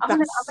yourself I'm gonna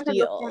look them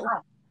Bastille.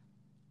 up.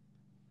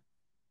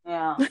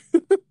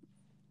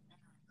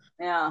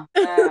 Yeah,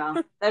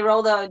 yeah. They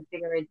roll the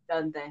cigarettes,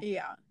 don't they?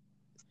 Yeah.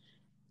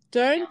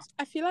 Yeah.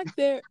 I feel like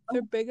their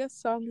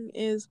biggest song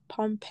is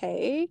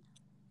Pompeii.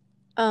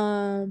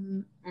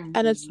 And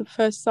it's Mm-hmm. the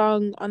first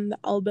song on the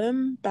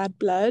album, Bad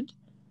Blood.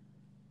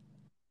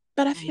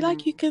 But I feel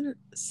like you can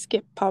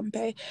skip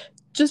Pompeii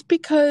just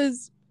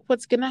because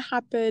what's gonna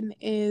happen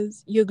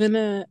is you're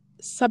gonna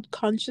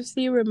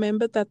subconsciously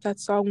remember that that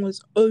song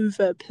was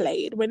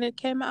overplayed when it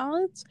came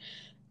out,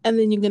 and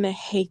then you're gonna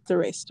hate the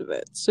rest of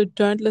it. So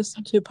don't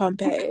listen to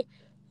Pompeii,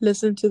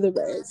 listen to the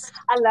rest.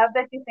 I love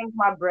that you think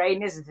my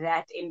brain is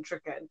that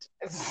intricate.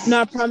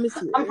 No, I promise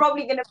I'm you.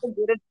 probably gonna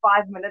forget it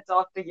 5 minutes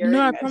after No, I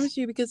hearing it. promise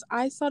you because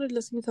I started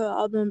listening to the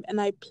album and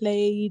I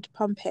played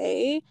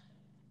Pompeii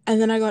and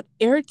then I got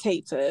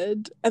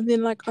irritated and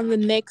then like on the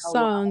next Oh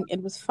wow. song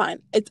it was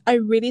fine. I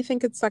really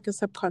think it's like a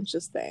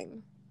subconscious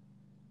thing.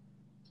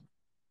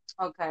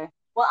 Okay.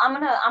 Well, I'm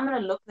gonna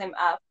look them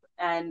up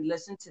and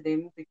listen to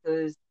them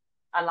because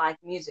I like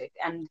music,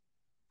 and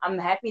I'm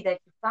happy that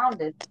you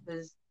found it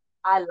because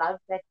I love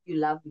that you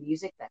love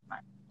music that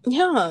much.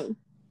 Yeah.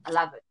 I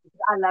love it because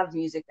I love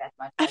music that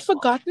much I'd as well.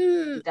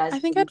 forgotten It does I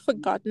think bring I'd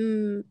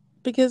forgotten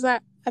because I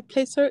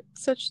play so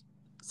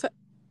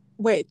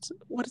wait,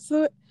 what is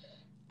the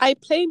I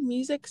play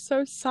music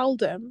so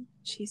seldom.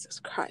 Jesus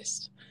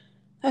Christ.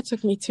 That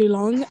took me too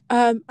long.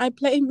 I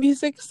play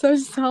music so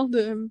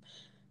seldom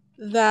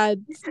that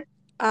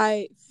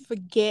I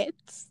forget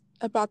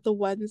about the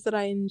ones that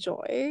I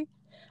enjoy.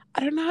 I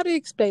don't know how to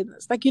explain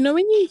this. Like you know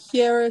when you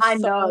hear a I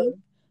song know.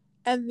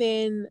 and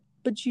then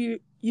but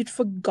you'd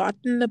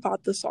forgotten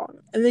about the song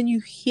and then you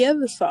hear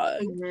the song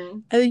Hmm.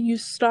 and then you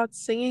start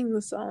singing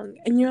the song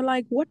and you're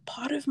like, what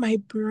part of my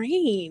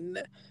brain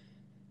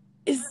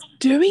is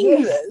doing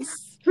Yes.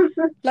 this?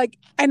 Like,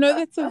 I know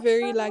that's a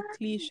very like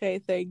cliche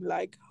thing,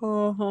 like,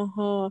 ha ha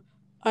ha.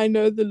 I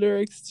know the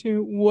lyrics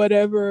to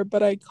whatever,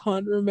 but I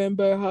can't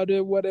remember how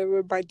to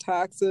whatever my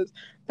taxes.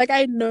 Like,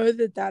 I know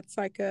that that's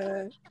like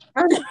a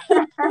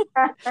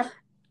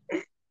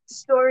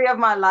Story of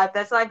my life.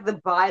 That's like the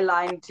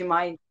byline to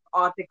my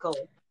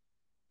article,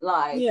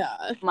 like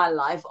yeah. my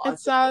life It article.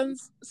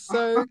 sounds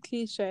so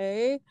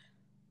cliche,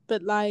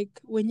 but like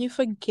when you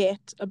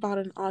forget about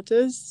an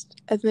artist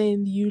and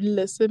then you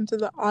listen to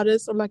the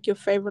artist or like your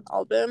favorite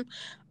album,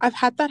 I've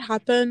had that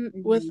happen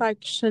with Hmm.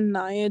 like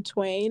Shania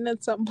Twain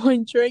at some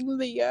point during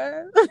the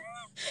year.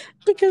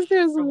 Because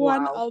there's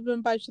one Wow.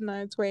 album by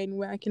Shania Twain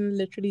where I can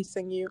literally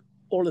sing you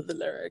all of the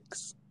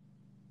lyrics.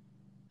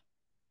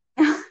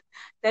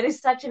 That is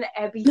such an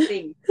Abby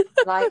thing.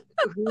 Like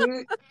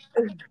who,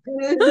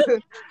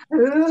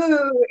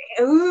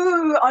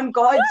 who on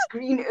God's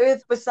green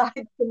earth besides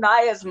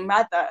Shania's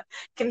mother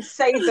can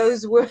say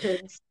those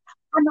words?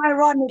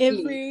 Unironically,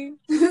 Every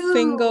who?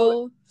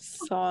 single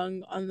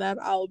song on that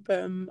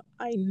album,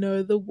 I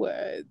know the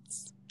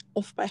words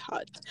off by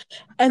heart.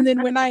 And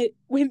then when I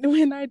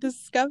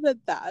discovered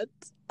that,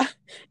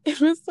 it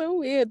was so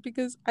weird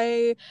because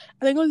I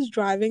think I was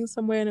driving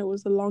somewhere and it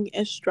was a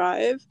long-ish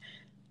drive.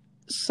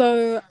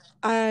 So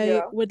I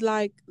Yeah. would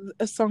like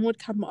a song would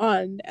come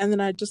on and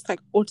then I just like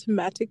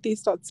automatically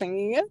start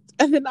singing it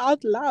and then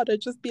out loud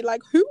I'd just be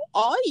like, who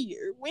are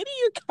you? Where do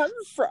you come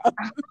from?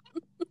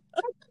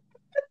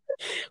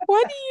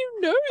 Why do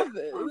you know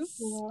this?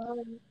 Wow.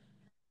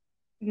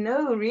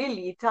 No,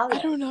 really, tell I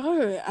us. don't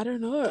know. I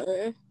don't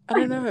know. I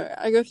don't know.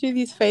 I go through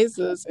these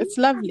phases. It's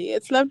lovely.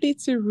 It's lovely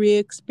to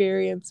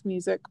re-experience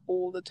music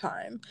all the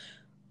time.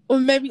 Or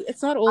maybe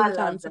it's not all I the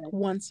time, love it's like that.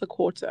 once a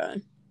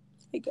quarter,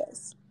 I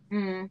guess.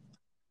 Mm.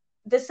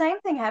 The same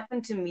thing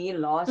happened to me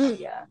last Mm.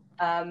 year,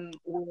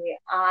 where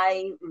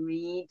I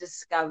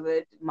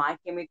rediscovered My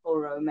Chemical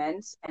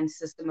Romance and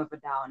System of a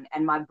Down,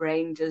 and my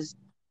brain just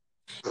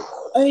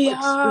Oh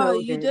yeah,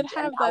 you did exploded, and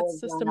have I that was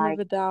System of like,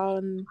 a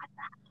Down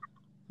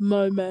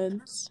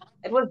moment.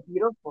 it was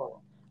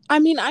beautiful. I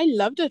mean, I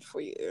loved it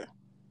for you.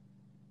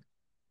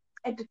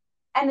 It,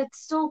 and it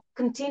still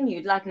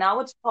continued. Like now,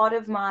 it's part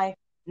of my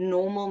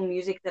normal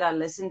music that I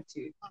listen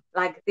to.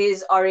 Like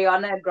there's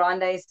Ariana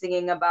Grande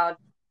singing about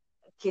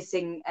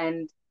kissing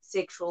and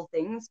sexual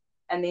things.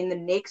 And then the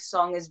next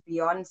song is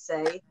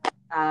Beyonce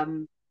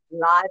um,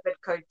 live at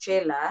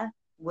Coachella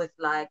with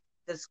like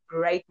this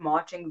great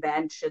marching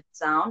band shit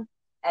sound.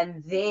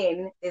 And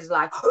then there's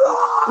like,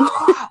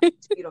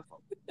 it's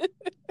beautiful.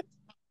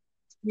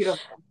 It's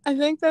beautiful. I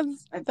think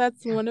It's,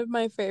 that's one of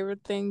my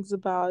favorite things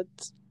about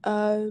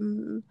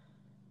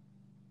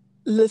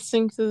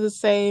listening to the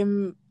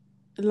same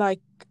like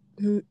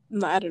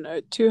I don't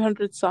know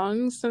 200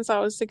 songs since I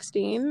was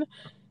 16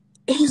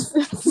 is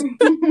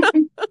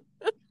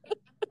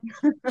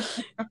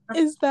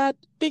is that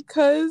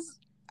because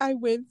I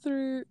went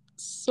through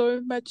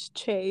so much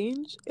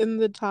change in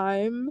the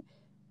time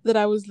that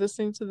I was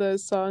listening to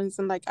those songs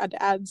and like I'd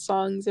add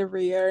songs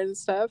every year and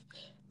stuff.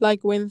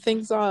 Like yeah.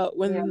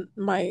 when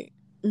my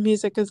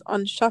music is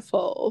on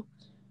shuffle,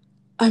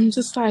 I'm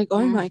just like,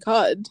 oh Mm. my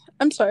God.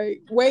 I'm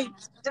sorry. Wait,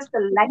 Just the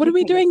what are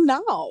we laziness. doing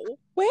now?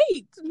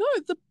 Wait, no,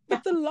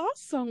 the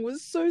last song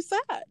was so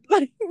sad.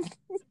 Like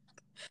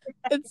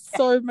it's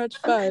so much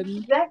fun.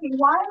 Exactly.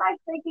 Why am I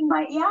taking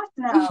my ears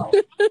now?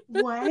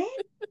 What?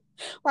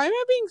 Why am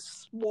I being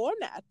sworn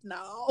at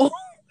now?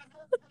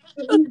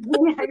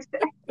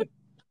 Exactly.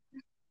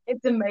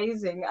 It's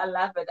amazing. I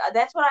love it.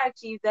 That's what I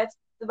actually, that's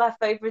my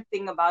favorite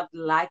thing about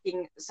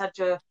liking such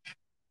a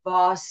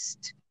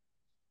vast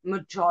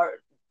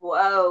majority,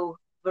 whoa,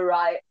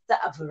 variety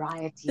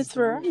is It's the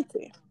word.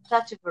 variety.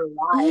 Such a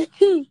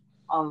variety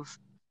of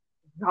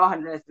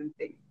genres and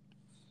things.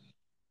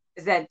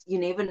 Is that you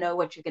never know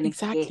what you're going to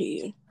get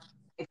Exactly.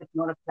 if it's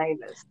not a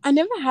playlist. I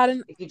never had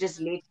an If you just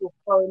let your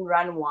phone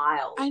run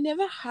wild.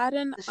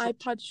 The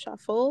iPod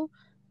Shuffle,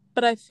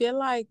 but I feel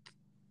like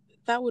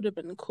that would have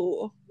been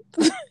cool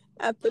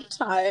at the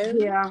time.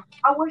 Yeah.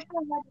 I wish I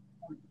had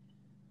one.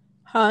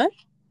 Huh?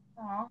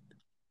 Aw.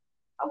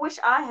 I wish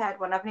I had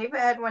one. I've never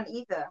had one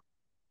either.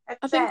 That's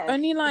I think sad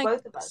only for like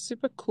both of us.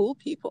 super cool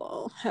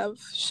people have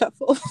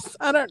shuffles.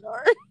 I don't know.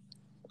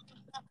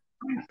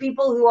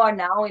 People who are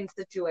now in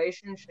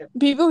situationships.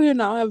 People who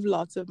now have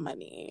lots of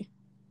money.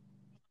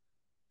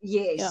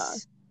 Yes. Yeah.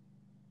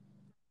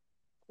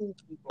 Cool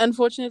people.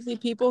 Unfortunately,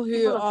 people who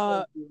People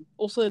are so cool.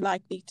 also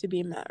likely to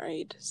be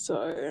married.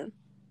 So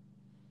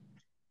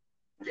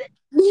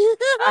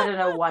I don't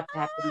know what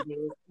happened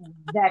there.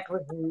 That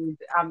was rude.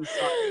 I'm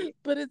sorry.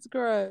 But it's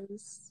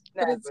gross.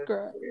 That But it's was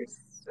gross. rude.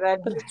 That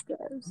But it's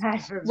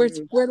gross.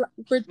 was We're rude.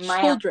 we're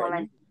My children.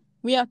 apologies.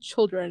 We are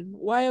children.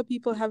 Why are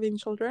people having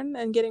children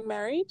and getting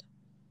married?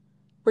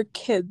 We're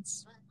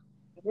kids.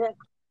 Yeah.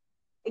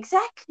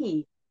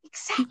 Exactly.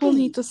 People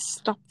need Exactly. to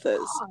stop this.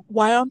 God,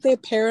 Why aren't their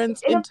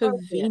parents it's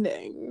inappropriate.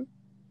 intervening?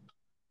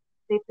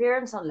 Their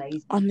parents are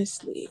lazy.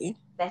 Honestly.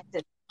 That's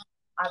it.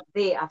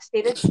 I've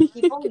said it.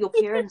 People, your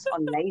parents are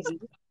lazy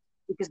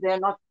because they're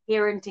not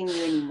parenting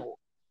you anymore.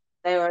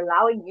 They are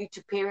allowing you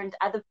to parent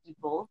other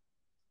people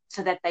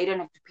so that they don't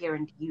have to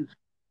parent you.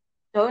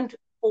 Don't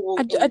fall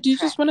in I the do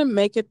trap. just want to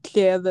make it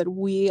clear that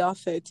we are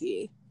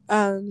 30.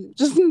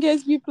 Just in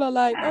case people are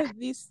like, oh,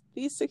 these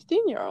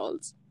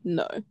 16-year-olds.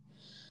 No.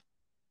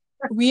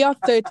 We are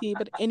 30,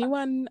 but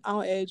anyone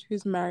our age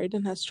who's married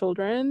and has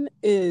children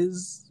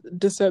is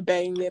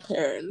disobeying their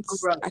parents,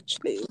 Gross.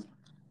 actually.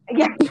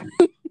 Yeah.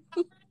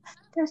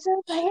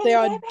 Disobeying They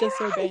are their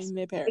disobeying parents.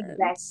 their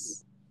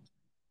parents.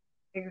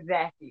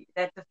 Exactly.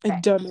 That's a I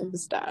fact. don't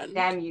understand.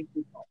 Damn you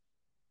people.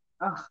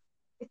 Ugh.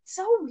 It's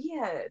so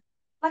weird.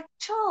 Like,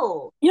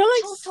 chill. You're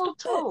like, Chill, stop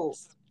chill. it.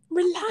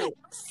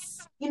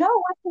 Relax. You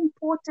know what's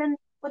important?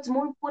 What's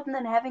more important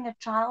than having a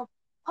child?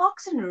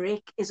 Parks and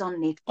Rec is on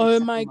Netflix Oh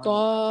at my the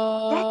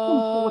moment. That's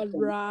god,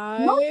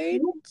 important. Not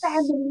right? your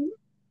family.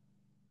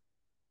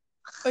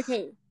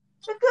 Okay.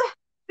 The good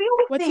real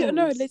What's things.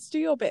 no, let's do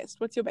your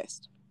best. What's your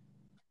best?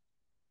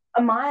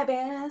 My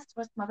best.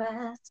 What's my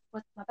best?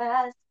 What's my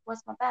best?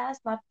 What's my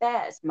best? My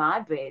best. My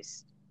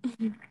best.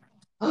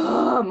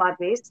 Oh, my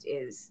best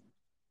is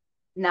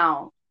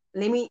now.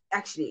 Let me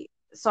actually.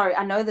 Sorry,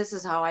 I know this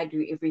is how I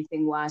do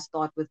everything, where I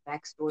start with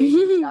backstories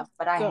and stuff,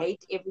 but I Go.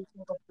 hate every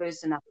single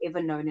person I've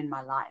ever known in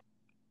my life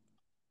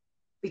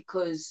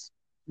because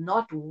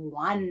not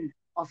one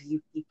of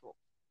you people,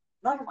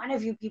 not one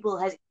of you people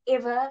has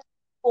ever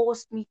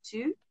forced me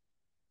to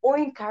or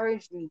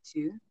encouraged me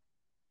to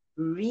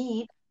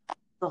read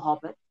The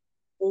Hobbit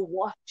or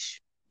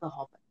watch The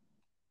Hobbit.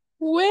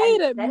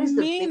 Wait And a that is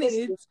the biggest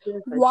minute.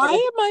 disservice Why that has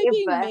am I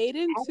being ever made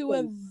into a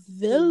happened.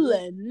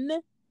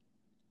 villain?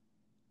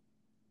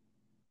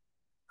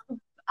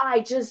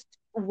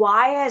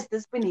 Why has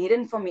this been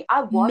hidden from me?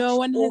 I watched No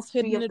one all has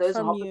three hidden of it those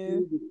from Hobbit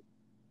you. movies.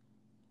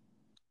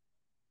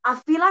 I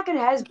feel like it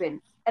has been.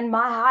 And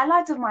my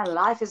highlight of my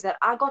life is that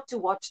I got to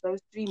watch those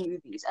three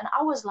movies. And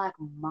I was like,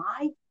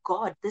 my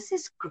God,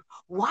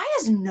 why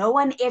has no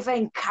one ever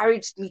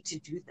encouraged me to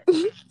do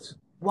this?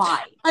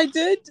 Why? I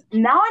did.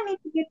 Now I need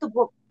to get the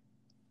book.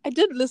 I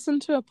did listen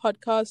to a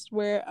podcast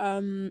where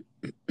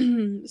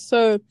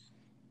so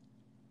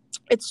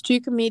it's two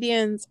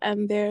comedians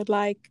and they're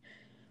like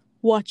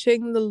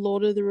watching the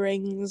Lord of the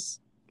Rings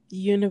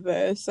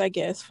universe, I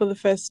guess, for the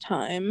first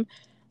time.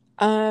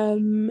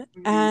 And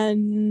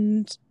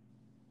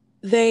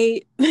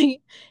they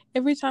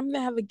every time they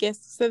have a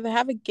guest, so they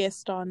have a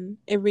guest on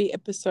every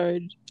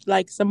episode,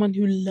 like someone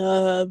who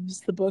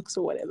loves the books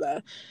or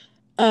whatever.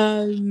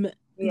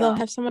 They'll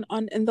have someone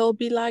on and they'll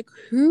be like,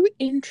 who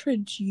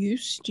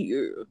introduced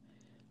you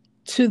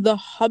to The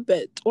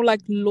Hobbit or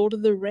like Lord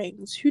of the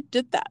Rings? Who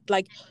did that?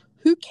 Like,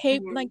 who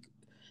came? Like,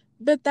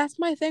 but that's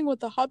my thing with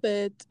The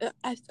Hobbit.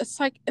 It's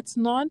like, it's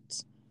not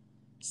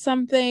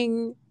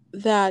something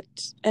that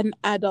an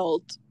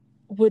adult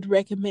would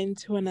recommend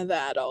to another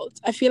adult.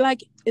 I feel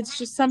like it's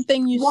just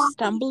something you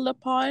stumble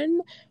upon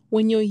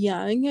when you're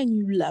young and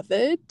you love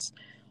it.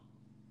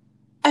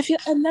 I feel,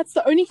 and that's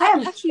the only I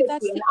am actually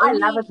that's the I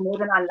only. love it more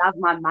than I love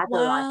my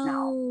mother right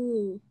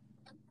now.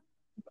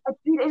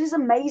 It is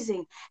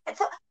amazing.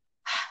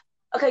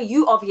 Okay,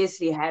 you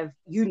obviously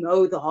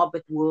the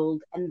Hobbit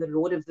world and the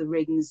Lord of the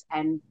Rings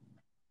and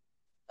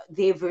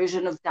their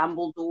version of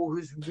Dumbledore,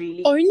 who's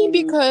really only cool.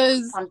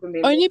 because Can't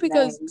remember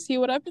his name. see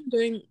what I've been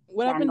doing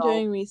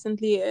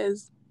recently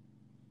is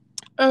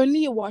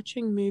only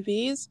watching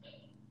movies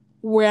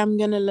where I'm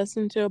gonna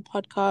listen to a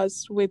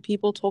podcast where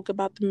people talk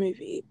about the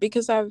movie,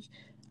 because I've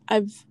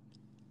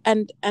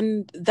and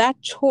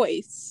that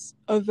choice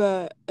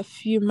over a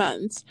few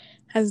months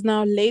has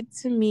now led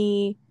to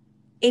me,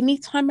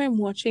 anytime I'm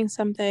watching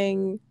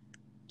something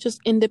just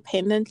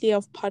independently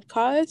of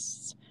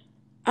podcasts,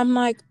 I'm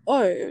like,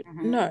 oh,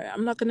 no,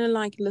 I'm not going to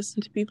like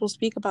listen to people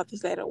speak about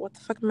this later. What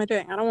the fuck am I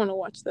doing? I don't want to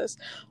watch this.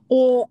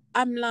 Or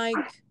I'm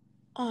like,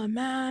 oh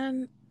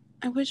man,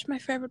 I wish my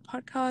favorite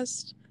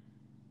podcast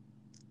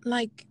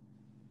like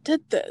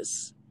did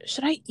this.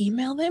 Should I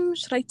email them?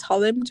 Should I tell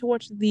them to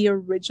watch the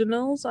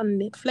originals on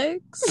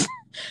Netflix?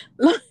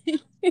 Like,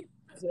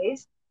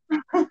 Yes.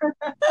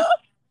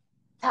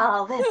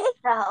 Tell them.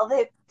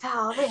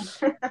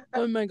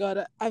 oh my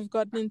god, I've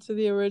gotten into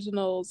the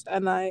originals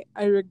and I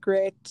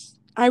regret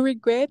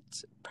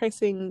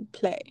pressing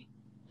play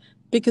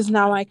because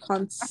now I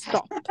can't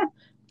stop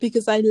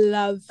because I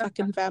love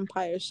fucking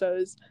vampire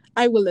shows.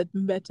 I will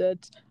admit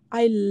it.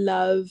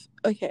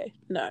 Okay,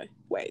 no,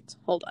 wait,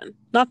 hold on.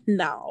 Not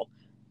now.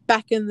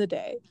 Back in the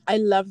day, I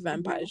love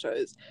vampire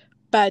shows,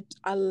 but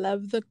I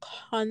love the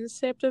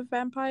concept of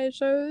vampire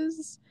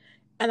shows.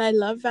 And I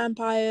love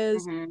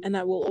vampires, and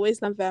I will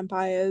always love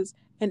vampires.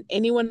 And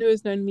anyone who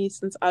has known me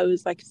since I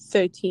was like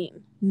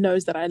 13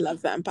 knows that I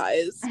love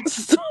vampires.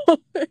 So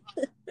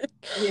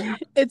Yeah.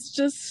 it's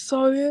just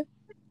so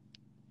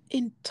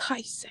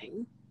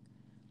enticing.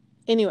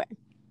 Anyway,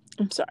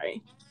 I'm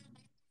sorry.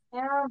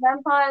 Yeah,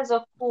 vampires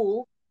are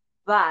cool,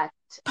 but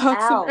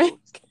Parks and Rec.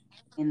 elves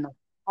in the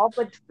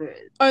Hobbit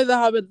verse. Oh, the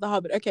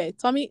Hobbit. Okay,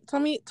 tell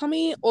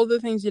me all the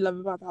things you love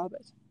about the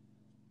Hobbit.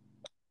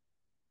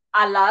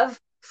 I love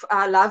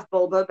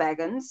Bilbo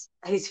Baggins.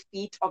 His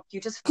feet are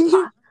cute as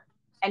fuck,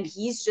 and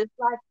he's just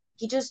like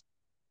he just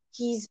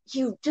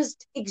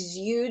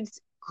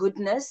exudes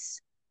goodness,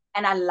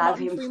 and I love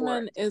Martin him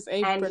Freeman for it. is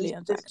a And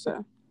brilliant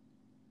actor.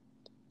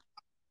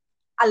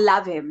 I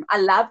love him. I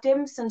loved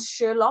him since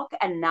Sherlock,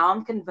 and now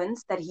I'm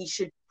convinced that he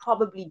should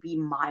probably be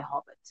my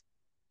Hobbit.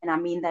 And I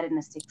mean that in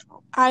a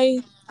sexual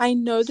way. I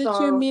know that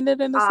you mean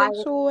it in a I-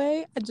 sexual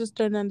way. I just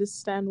don't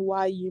understand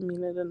why you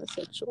mean it in a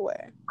sexual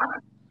way.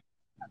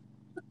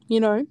 You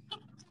know?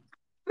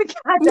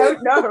 I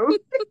don't know.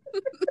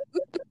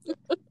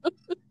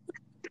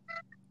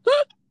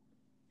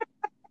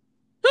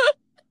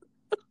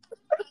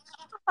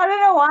 I don't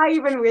know why I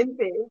even went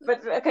there,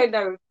 but okay,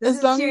 no.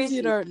 As long as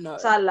you don't know.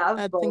 So I love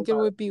I think it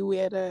would be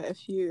weirder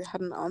if you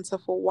had an answer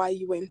for why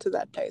you went to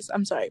that place.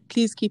 I'm sorry.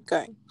 Please keep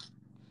going.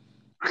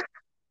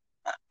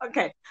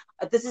 Okay,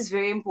 this is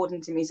very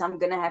important to me, so I'm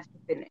gonna have to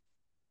finish.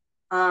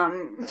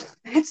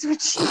 That's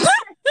what she said.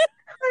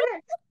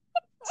 Okay.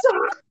 So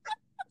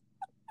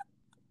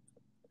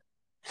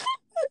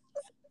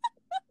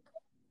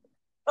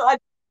God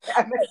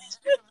damn it.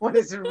 What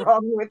is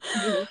wrong with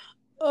me?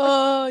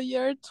 Oh,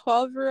 you're a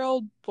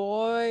 12-year-old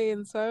boy,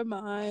 and so am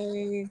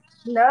I.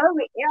 No,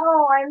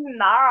 ew, I'm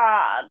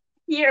not.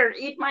 Here,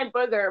 eat my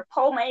booger.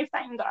 Pull my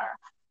finger.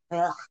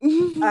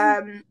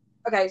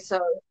 Okay, so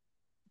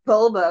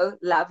Bilbo,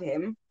 love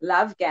him.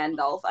 Love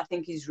Gandalf. I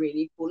think he's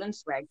really cool and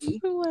swaggy.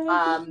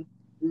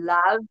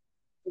 Love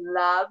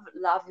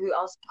who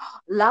else?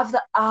 Love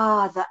the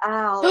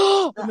elves.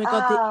 Oh my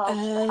god,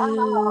 the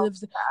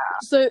elves.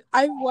 So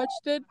I've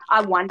watched it.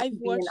 I've watched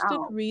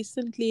it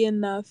recently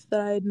enough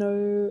that I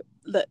know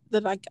that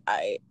like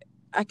I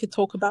could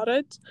talk about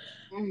it.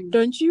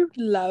 Don't you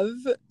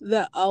love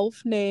the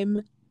elf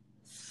name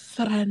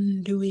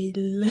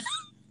Thranduil?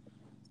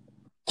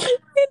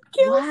 It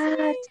kills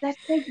me. That's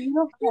so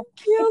beautiful.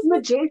 It's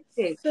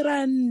majestic.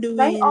 Thranduil.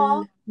 They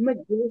are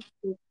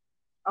majestic.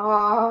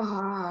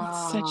 Oh,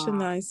 it's such a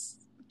nice.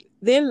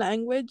 Their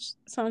language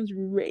sounds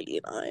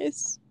really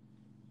nice.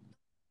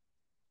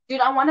 Dude,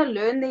 I want to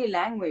learn their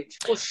language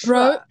for sure.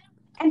 Bro,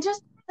 and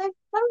just they're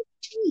so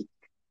cheap.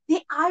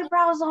 Their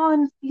eyebrows are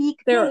on fleek.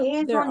 Their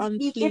hair's on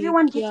fleek.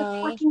 Everyone gets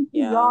a fucking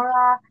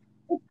tiara.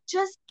 It's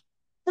just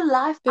the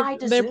life I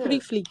deserve. They're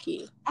pretty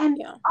fleeky.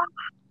 And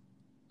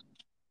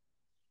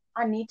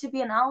I need to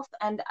be an elf,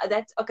 and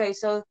that's okay.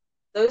 So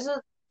those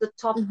are the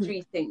top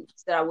 3 things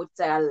that I would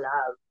say I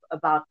love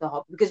about the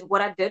Hobbit. Because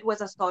what I did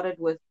was I started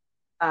with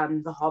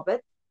the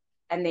Hobbit,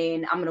 and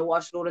then I'm gonna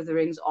watch Lord of the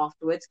Rings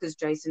afterwards because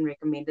Jason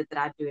recommended that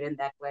I do it in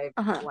that way.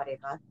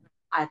 Whatever.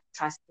 I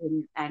trust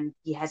him, and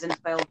he hasn't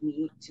failed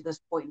me to this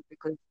point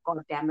because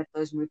God damn it,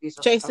 those movies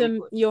are Jason,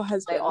 so good. your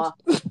husband. They are.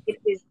 It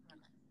is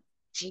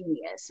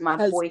genius. My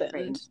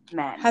boyfriend,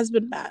 man.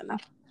 Husband, man.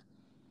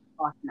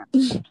 Partner.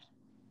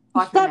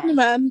 Partner,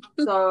 man.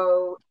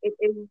 So it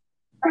is.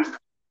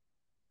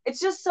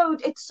 It's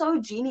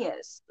so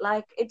genius.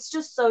 Like, it's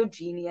just so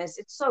genius.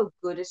 It's so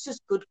good. It's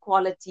just good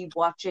quality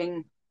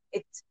watching.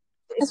 It's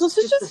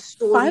also just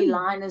the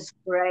storyline is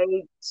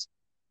great.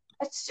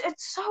 It's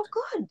so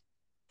good.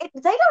 They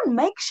don't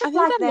make shit like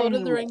that. I think that Lord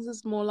of the Rings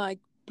is more like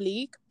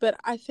bleak, but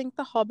I think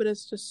The Hobbit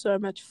is just so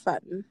much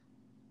fun.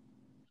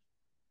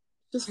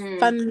 Just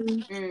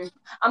fun.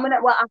 I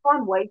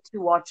can't wait to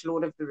watch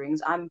Lord of the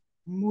Rings. I'm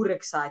more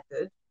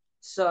excited.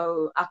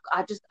 So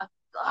I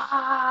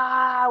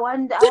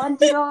want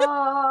it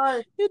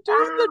all. You're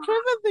doing the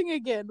Trevor thing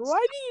again. Why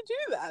do you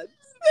do that?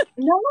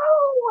 No,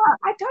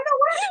 I don't know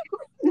why.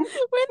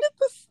 When did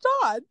this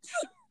start?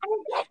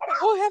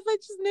 Or have I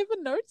just never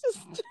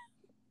noticed?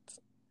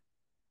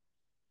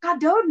 I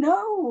don't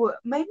know.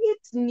 Maybe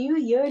it's new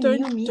year, new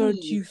Don't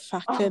me. you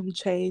fucking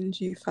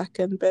change, you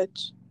fucking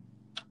bitch.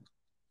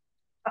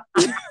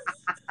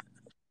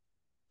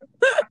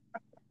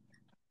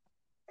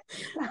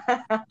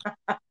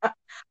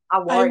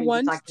 I'm I worried. It's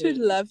want like to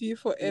love you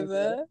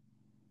forever,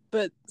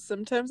 but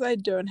sometimes I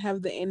don't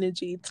have the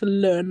energy to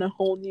learn a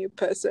whole new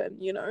person,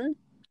 you know?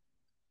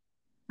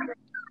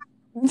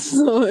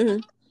 So,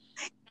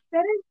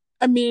 that is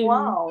I mean,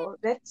 wow.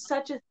 That's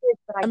such a thing,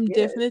 but I I'm get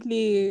it.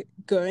 definitely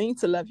going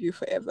to love you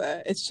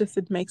forever. It's just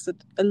it makes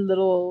it a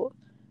little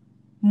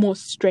more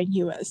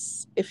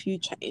strenuous if you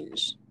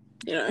change,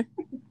 you know?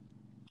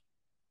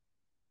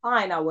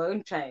 Fine, I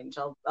won't change.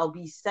 I'll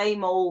be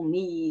same old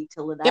me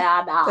till the day Yep,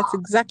 I die. that's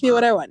exactly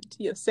what I want.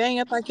 You're saying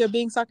it like you're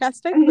being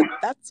sarcastic, but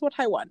that's what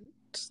I want.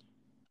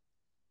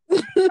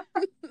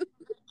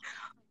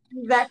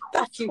 That's what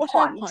That's you what I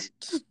want. want.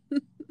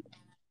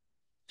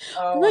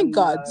 Oh Oh my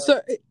god. no.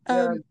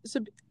 You're So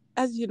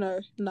as you know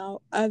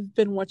now, I've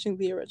been watching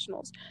the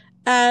originals,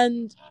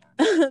 and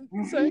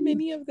so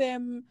many of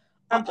them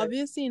are okay.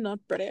 obviously not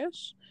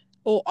British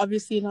or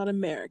obviously not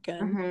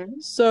American. Mm-hmm.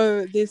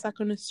 So there's like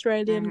an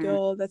Australian Mm-hmm.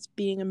 girl that's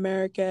being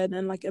American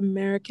and like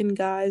American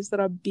guys that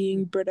are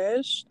being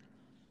British.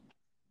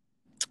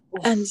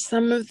 And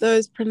some of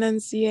those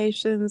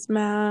pronunciations,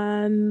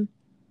 man,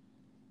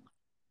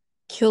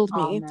 killed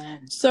Oh me.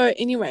 man. So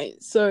anyway,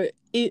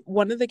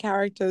 one of the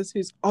characters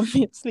who's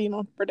obviously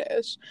not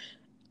British,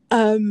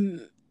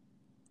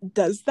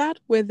 does that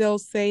where they'll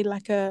say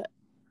like a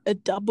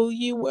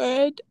W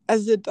word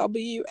as a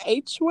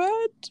WH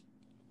word,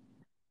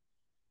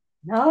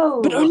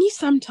 but No. only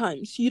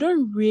sometimes. You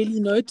don't really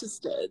notice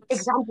it,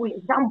 Example.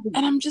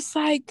 and I'm just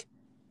like,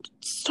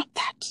 stop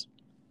that.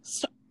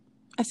 Stop.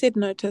 I said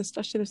noticed.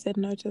 I should have said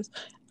noticed.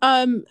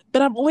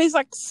 But I'm always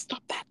like,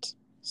 stop that.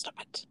 Stop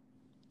it.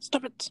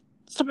 Stop it.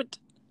 Stop it.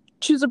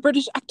 Choose a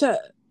British actor.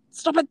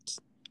 Stop it.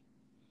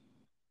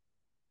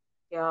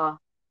 Yeah.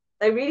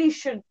 They really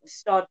should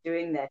start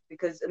doing that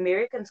because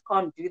Americans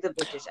can't do the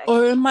British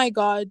Oh accent. my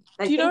god.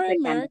 They Do you think know they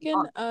can, but they American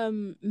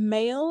can't.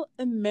 male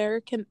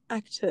American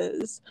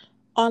actors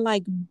are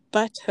like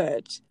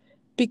butthurt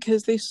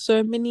because there's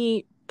so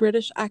many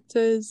British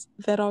actors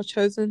that are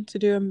chosen to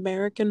do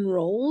American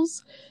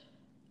roles.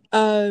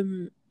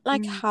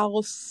 Like Mm.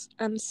 House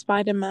and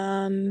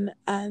Spider-Man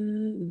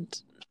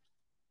and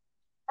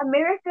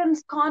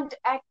Americans can't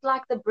act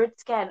like the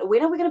Brits can.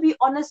 When are we going to be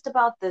honest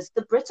about this?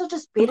 The Brits are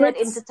just the better at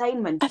Brits.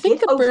 entertainment. I think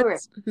Get the over it.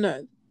 Brits,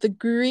 no, the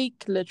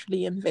Greek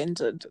literally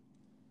invented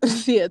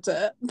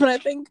theater, but I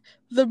think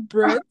the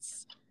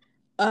Brits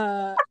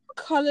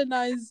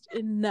colonized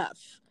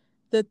enough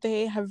that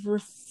they have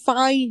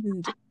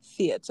refined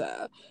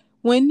theater.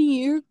 When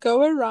you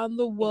go around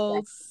the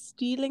world Exactly.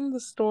 stealing the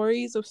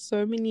stories of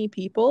so many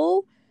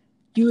people,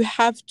 you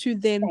have to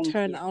then Thank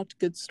turn you. out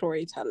good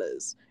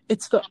storytellers.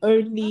 It's the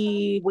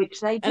only, Which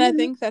they and I do.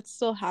 think that's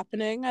still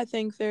happening. I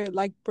think they're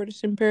like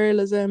British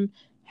imperialism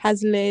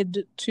has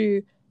led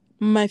to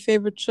my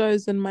favorite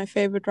shows and my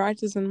favorite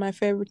writers and my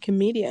favorite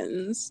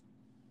comedians.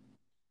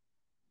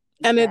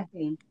 And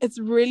Exactly. it's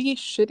really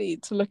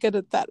shitty to look at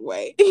it that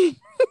way.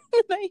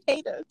 I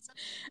hate it.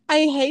 I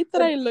hate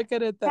that But I look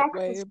at it that facts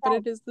way, is but it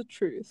facts. is the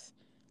truth.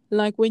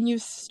 Like when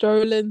you've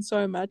stolen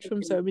so much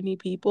from so many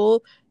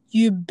people,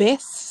 you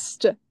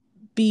best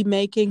be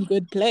making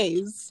good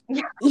plays.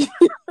 Yeah,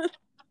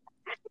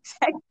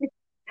 exactly.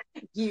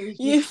 You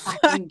You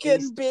fucking fucking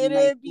best be better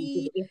making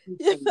good be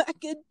you everything.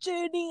 fucking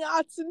churning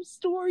out some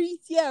stories,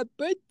 yeah,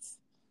 but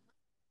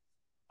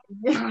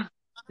Yeah.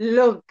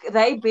 Look,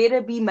 they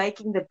better be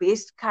making the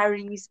best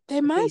curries,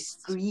 they the best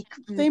must. Greek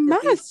They food, the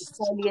best must.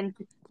 Italian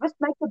food. Let's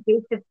make the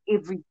best of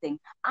everything.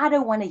 I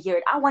don't want to hear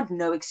it. I want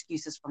no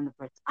excuses from the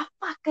Brits. I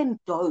fucking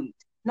don't.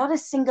 Not a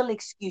single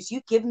excuse.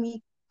 You give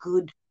me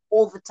good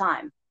all the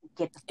time.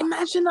 Get the fuck out.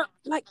 Imagine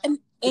like an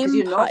Because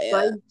you're not empire.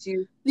 going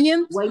to The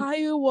wait.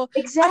 entire world.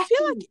 I feel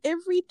Exactly. like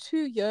every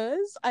 2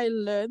 years I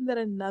learned that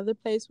another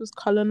place was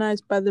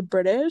colonized by the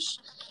British.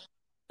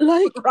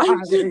 Like I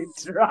Right,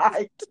 just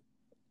right.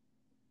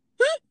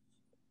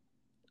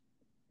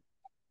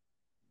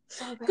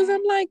 So because bad.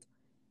 I'm like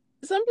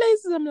some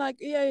places I'm like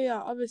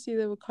yeah obviously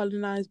they were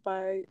colonized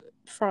by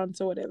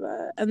France or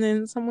whatever, and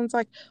then someone's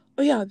like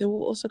oh yeah they were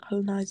also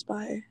colonized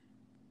by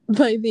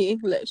the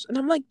English, and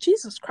I'm like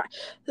Jesus Christ,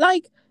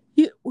 like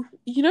you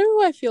you know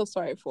who I feel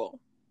sorry for?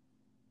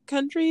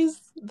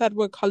 Countries that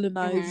were Mm-hmm.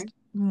 colonized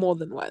more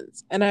than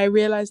once. And I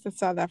realized that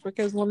South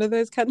Africa is one of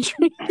those countries.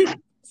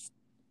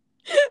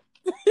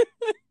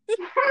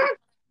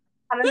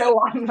 I don't know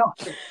why I'm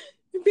laughing.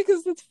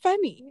 Because it's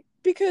funny.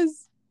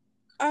 Because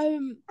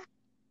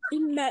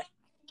in that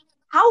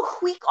How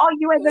weak are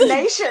you as a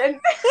nation?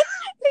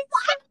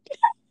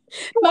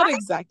 not What?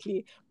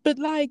 exactly. But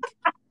like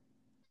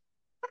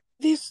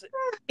this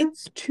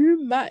it's too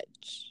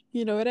much.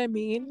 You know what I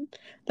mean?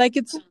 Like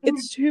it's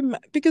too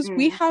much because Mm,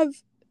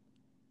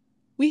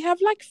 we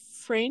have like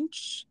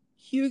French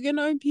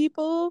Huguenot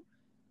people.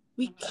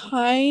 We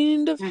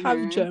kind of have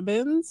mm-hmm.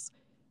 Germans.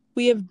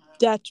 we have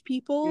Dutch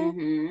people,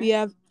 Mm-hmm. we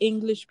have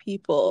English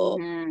people.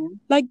 Mm-hmm.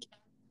 Like,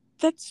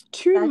 that's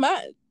too That's-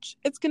 much.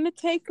 It's going to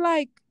take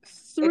like It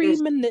 3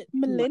 is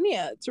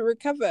millennia to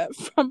recover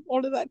from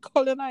all of that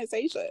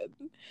colonization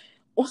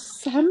or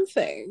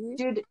something.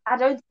 Dude, I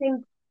don't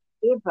think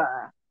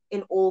ever,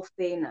 in all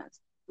fairness,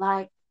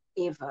 like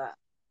ever.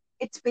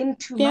 It's been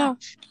too Yeah.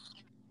 much.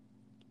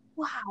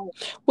 Wow.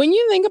 When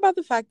you think about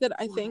the fact that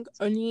I think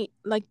What? only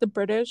like the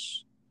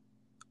British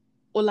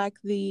or like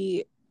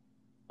when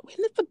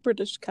did the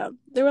British come?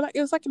 They were like,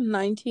 it was like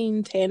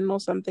 1910 or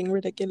something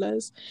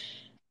ridiculous.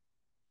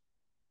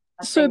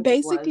 I So think it was.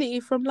 basically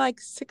from like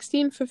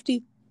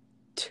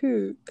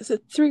 1652, is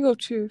it 3 or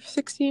 2?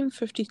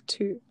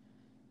 1652.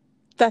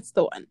 That's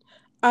the one.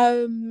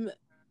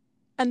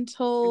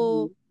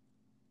 Until Mhm.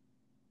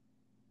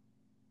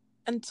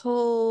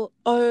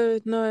 oh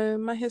no,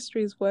 my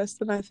history is worse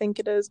than I think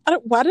it is.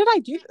 Why did I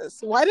do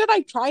this? Why did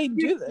I try and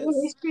do Your this?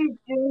 history is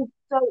doing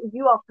so.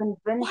 You are Why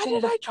convincing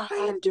did the I fuck try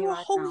out and of me do a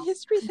right whole now.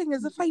 history thing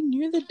as if I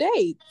knew the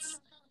dates?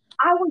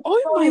 I was Oh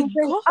so my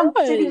impressed. I'm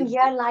sitting god!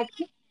 here like,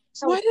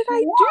 so Why did I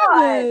do what?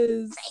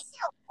 this?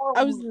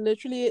 I was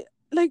literally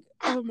like,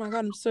 oh my god,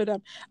 I'm so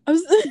dumb.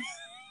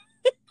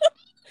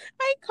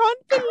 I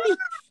can't believe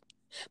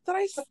that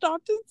I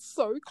started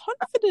so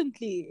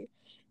confidently.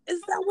 Is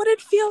that what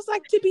it feels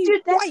like to be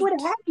Dude, that's white? what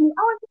happened.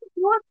 I was like,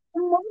 you're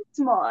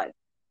smart.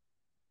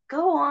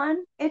 Go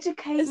on,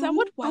 educate Is that me.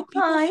 what white I'm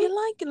people fine. feel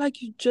like?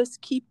 Like you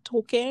just keep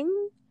talking?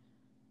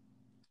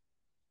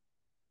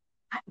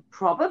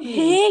 Probably.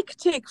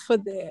 Hectic for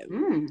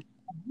them.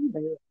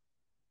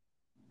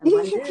 I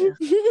wonder.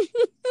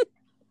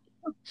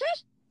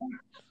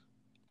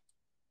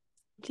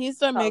 Please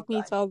don't make me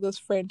God. tell this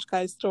French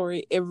guy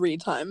story every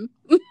time.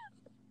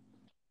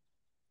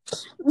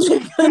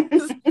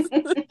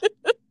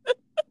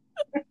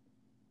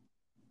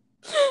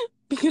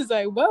 Because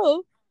I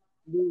will.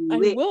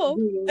 And then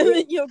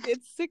you'll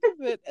get sick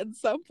of it at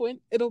some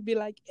point. It'll be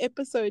like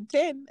episode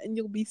 10 and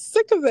you'll be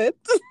sick of it.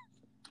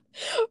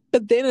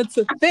 But then it's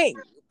a thing.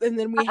 And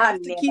then we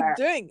have to keep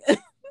doing it.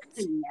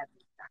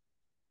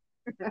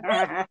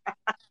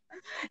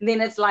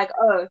 Then it's like,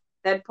 oh,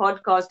 that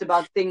podcast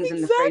about things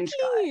in the French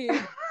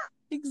guy.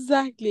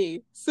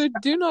 Exactly. So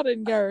do not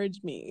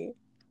encourage me.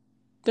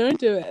 Don't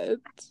do it.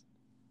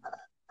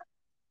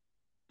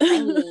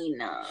 I mean,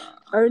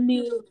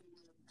 Only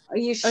are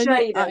you sure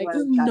you don't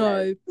want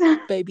to no,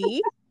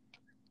 baby.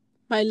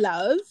 My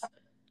love,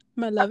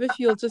 if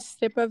you'll just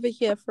step over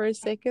here for a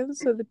second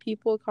so the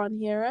people can't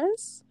hear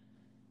us.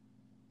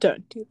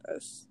 Don't do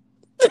this.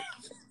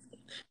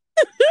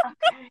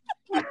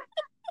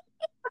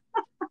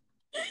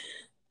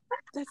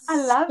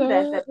 I love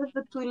that. That was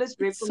the coolest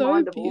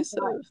reprimand of all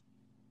time.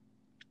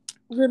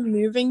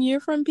 Removing you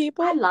from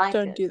people? I like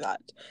Don't it. do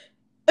that.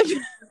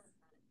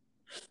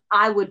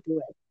 I would do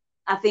it.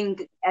 I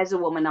think as a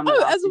woman, I'm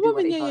allowed to do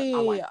whatever I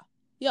want.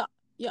 Yeah.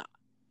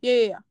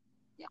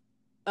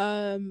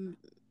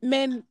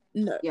 Men,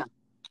 no. Yeah.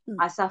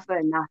 I suffer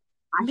enough.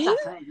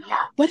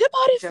 What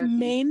about if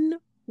men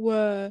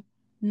were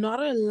not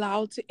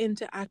allowed to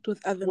interact with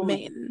other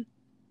men?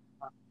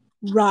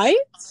 Right?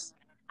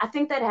 I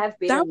think that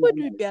would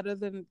be better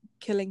than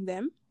killing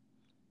them.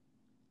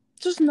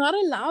 Just not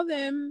allow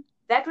them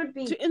that would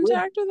be to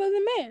interact with other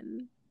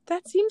men.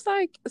 That seems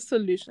like a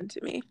solution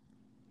to me.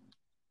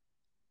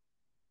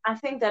 I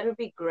think that would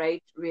be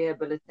great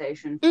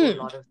rehabilitation for a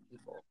lot of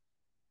people.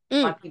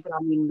 By people,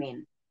 I mean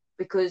men.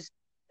 Because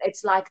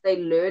it's like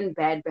they learn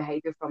bad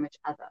behavior from each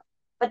other.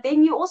 But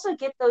then you also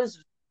get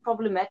those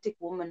problematic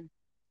women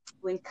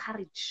who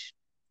encourage.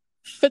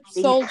 Fit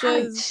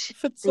soldiers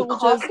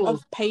of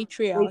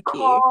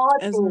patriarchy,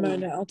 as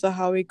Mona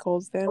Eltahawy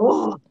calls them.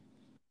 Oh.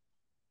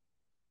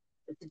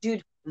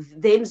 Dude,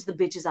 them's the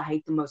bitches I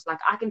hate the most. Like,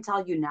 I can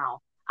tell you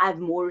now, I have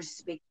more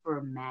respect for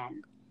a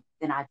man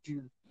than I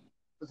do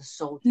for the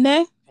soldiers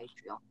of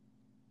patriarchy.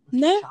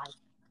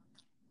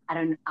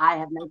 I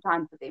have no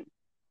time for them.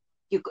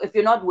 If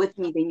you're not with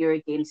me, then you're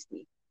against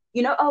me.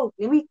 Let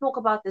me talk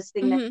about this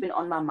thing that's been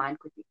on my mind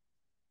quickly.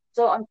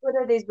 So on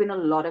Twitter, there's been a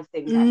lot of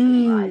things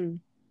happening, right?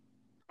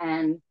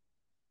 And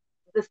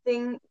the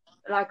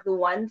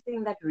one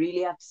thing that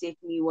really upset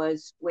me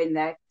was when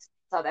that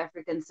South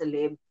African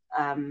celeb,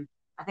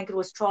 I think it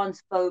was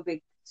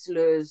transphobic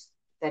slurs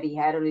that he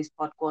had on his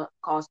podcast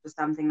or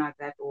something like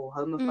that, or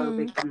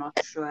homophobic, I'm not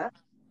sure.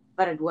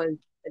 But it was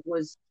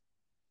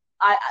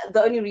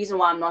the only reason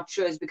why I'm not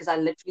sure is because I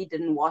literally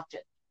didn't watch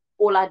it.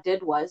 All I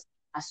did was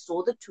I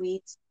saw the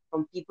tweets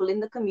from people in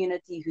the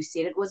community who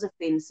said it was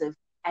offensive,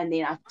 and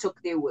then I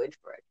took their word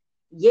for it.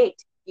 Yet,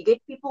 you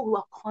get people who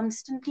are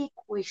constantly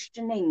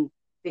questioning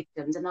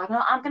victims, and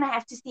I'm going to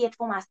have to see it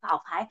for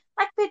myself, hey?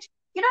 Like, bitch,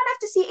 you don't have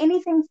to see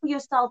anything for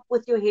yourself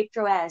with your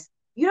hetero ass.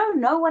 You don't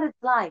know what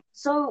it's like.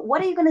 So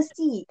what are you going to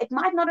see? It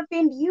might not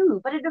offend you,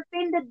 but it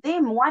offended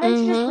them. Why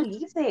don't you just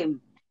believe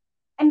them?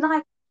 And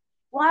like,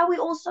 why are we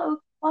also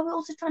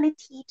trying to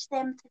teach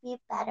them to be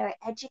better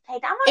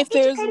educated? I'm not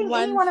educating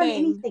anyone on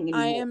anything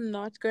anymore. I am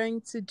not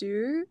going to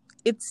do,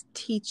 it's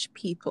teach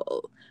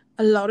people.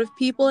 A lot of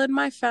people in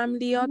my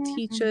family are Mm-hmm.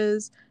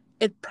 teachers.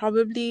 It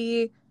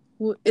probably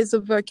is a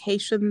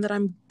vocation that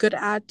I'm good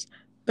at.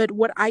 But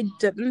what I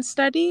didn't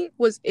study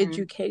was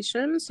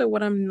education. So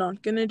what I'm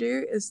not going to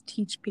do is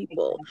teach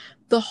people.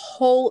 Exactly. The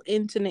whole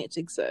internet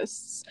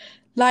exists.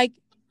 Like,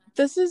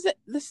 this is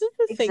the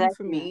thing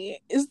for Exactly. me,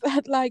 is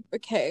that, like,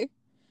 okay,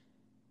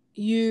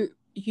 you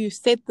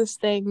set this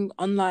thing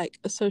on like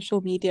a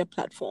social media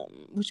platform,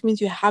 which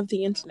means you have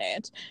the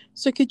internet.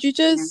 So could you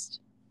just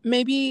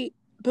maybe,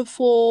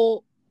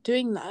 before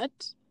doing that,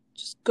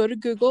 just go to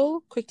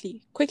Google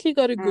quickly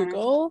go to Mm-hmm.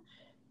 Google,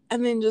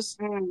 and then just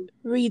Mm-hmm.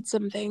 read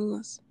some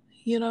things,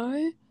 you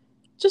know?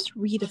 Just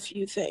read a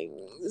few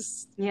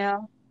things. Yeah.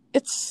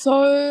 It's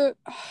so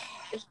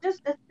It's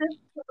just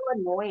so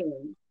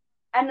annoying.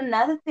 And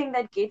another thing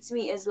that gets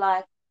me is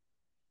like,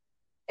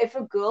 if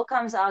a girl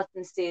comes out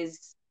and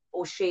says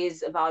or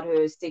shares about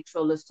her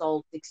sexual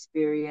assault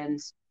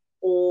experience,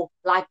 or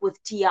like with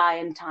Ti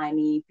and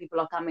Tiny, people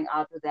are coming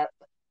out with that.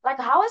 Like,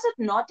 how is it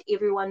not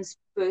everyone's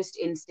first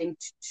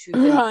instinct to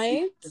believe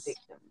right. the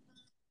victim?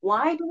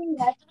 Why do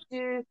we have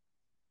to?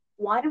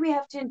 Why do we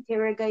have to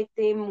interrogate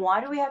them?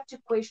 Why do we have to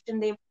question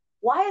them?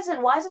 Why is it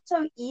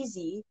so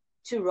easy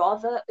to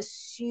rather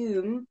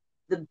assume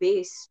the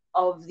best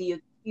of the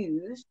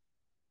accused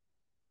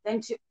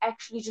than to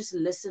actually just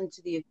listen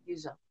to the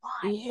accuser?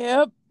 Why?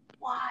 Yep.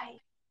 Why?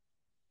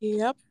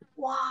 Yep.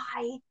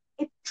 Why?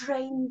 It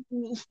drains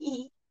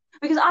me.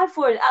 Because I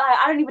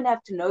don't even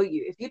have to know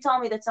you. If you tell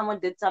me that someone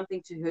did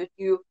something to hurt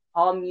you,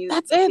 harm you,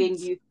 That's offend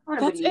it. you, I'm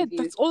gonna That's believe it. you.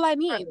 That's all I I'm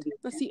need. gonna believe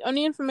That's you. the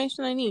only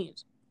information I need.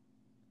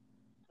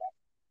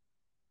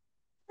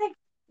 Like,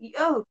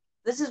 oh,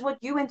 this is what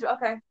you went through.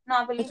 Okay, no,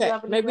 I believe you. Okay, I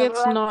believe you. maybe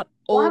it's Like, not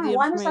why? all the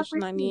Why am I stop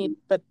information I need, questioning?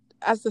 but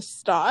as a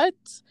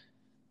start,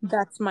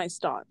 that's my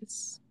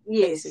stance,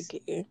 Yes,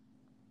 basically.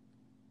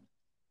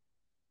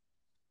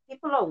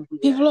 people are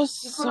weird. People are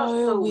People are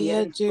so so weird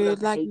weird, and full of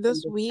dude. Like, hate and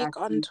this week on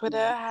disgusting to Twitter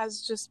me.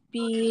 has just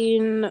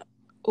been,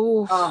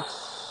 oof,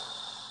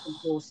 Oh,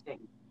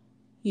 exhausting.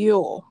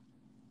 yo,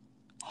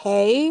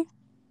 hey,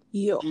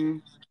 yo.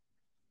 Mm.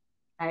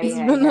 Hey, It's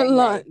hey, been a hey,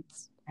 lot.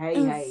 hey,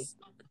 hey, hey.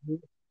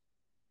 It's,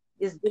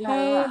 It's been a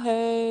hey, lot.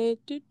 hey,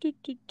 do.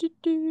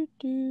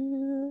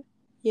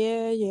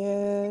 Yeah,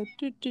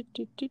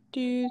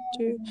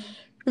 do.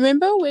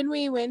 Remember when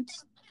we went?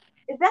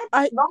 Is that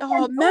lock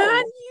Oh and man,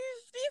 roll?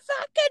 you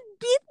fucking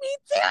beat me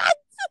to it.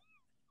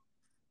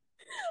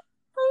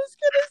 I was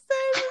gonna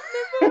say,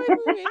 remember when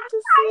we went to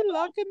see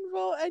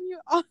Lockenville and you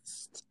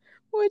asked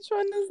which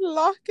one is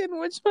Lock and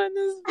which one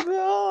is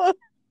Ville?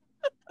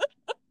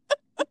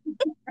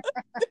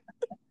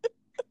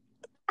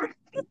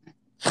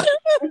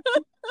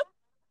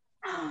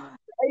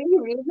 The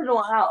only reason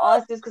why I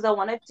asked is because I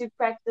wanted to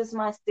practice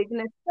my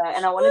signature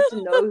and I wanted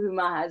to know who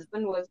my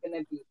husband was going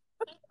to be.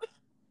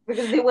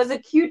 Because there was a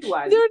cute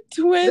one, They're the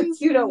twins.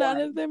 cuter None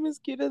one. of them is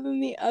cuter than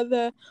the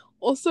other.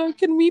 Also,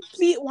 can we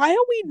please? Why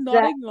are we not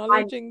That I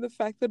acknowledging the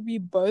fact that we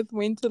both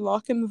went to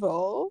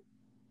Lockenville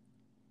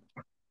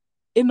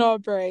in our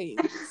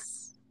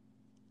brains?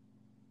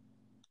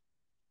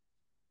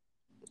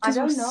 Because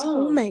we're don't know.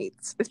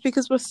 soulmates. It's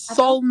because we're I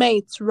don't.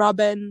 soulmates,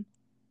 Robin.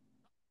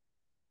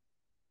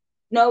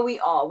 No, we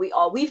are. We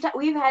are. We've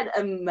had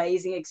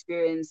amazing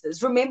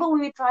experiences. Remember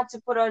when we tried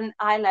to put on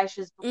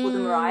eyelashes before the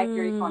Mariah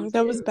Carey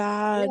That was concert?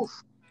 bad.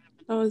 Oof,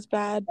 That was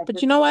bad. that But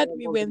was you know what?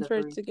 We terrible went through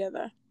it delivery.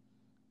 together.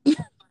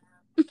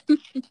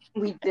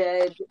 We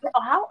did.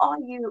 How are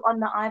you on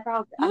the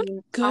eyebrow? I Not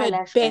mean, good,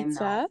 eyelash game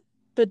now. better,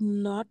 but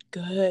not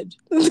good.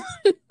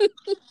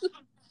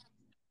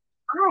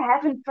 I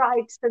haven't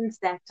tried since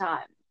that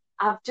time.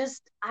 I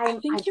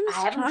think you I must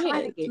haven't try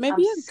tried it. again.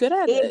 Maybe I'm you're good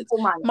at scared it. for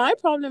my life. My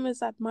problem is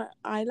that my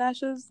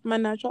eyelashes, my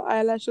natural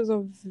eyelashes,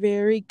 are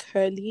very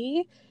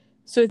curly.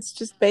 So it's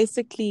just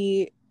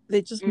basically,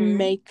 they just Mm.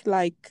 make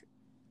like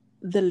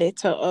the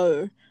letter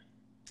O.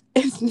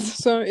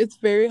 So it's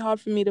very hard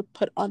for me to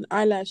put on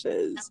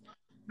eyelashes.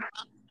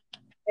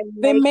 And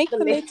They make make the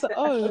the letter letter.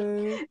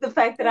 O. The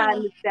fact that I Yeah.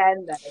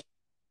 understand that.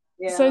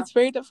 So Yeah, it's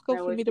very I difficult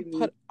know for what me to you mean.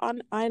 put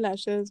on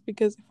eyelashes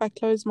because if I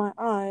close my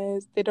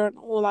eyes, they don't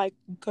all like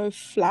go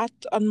flat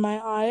on my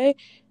eye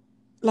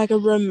like a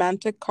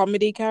romantic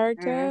comedy Mm.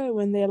 character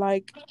when they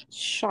like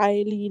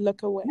shyly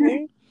look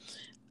away.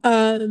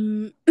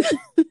 Um,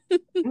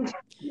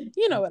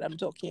 you know what I'm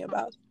talking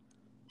about.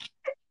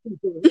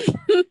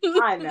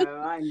 I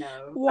know, I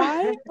know.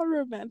 Why are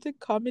romantic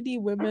comedy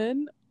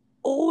women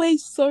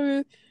always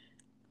so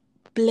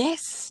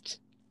blessed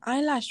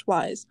eyelash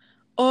wise?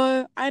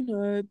 Oh, I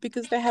know,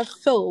 because they have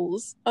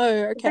fills. Oh,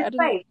 Is okay. it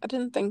fake? I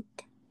didn't think.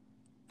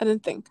 I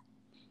didn't think.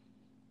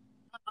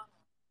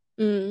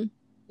 Mm,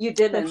 You that's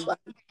didn't. fine.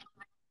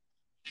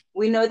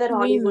 We know that We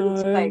Hollywood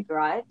is know. fake,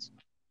 right?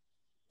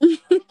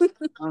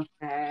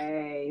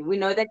 Okay. We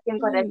know that Kim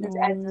We Kardashian's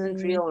ass isn't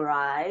know. real,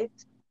 right?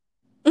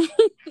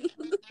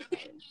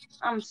 Okay.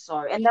 I'm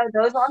sorry. And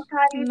those aren't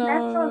Kylie's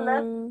natural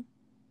lips.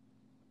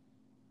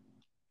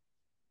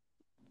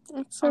 No,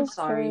 it's I'm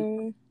sorry.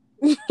 okay.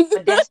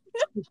 But that's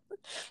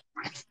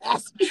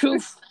That's the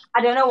truth.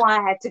 I don't know why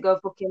I had to go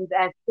for Kim's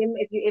ass. Kim,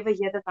 if you ever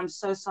hear this, I'm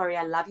so sorry.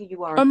 I love you.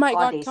 You are Oh a my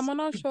god, goddess. come on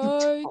our You're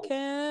show, beautiful.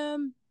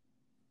 Kim.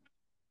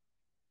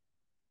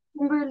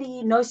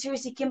 Kimberly, no,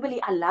 seriously,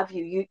 Kimberly, I love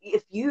you.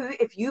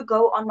 If you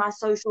go on my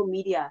social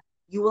media,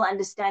 you will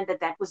understand that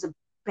that was a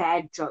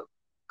bad joke.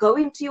 Go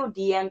into your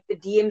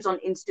DMs on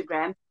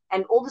Instagram,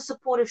 and all the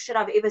supportive shit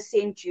I've ever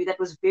sent you that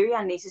was very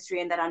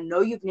unnecessary and that I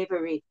know you've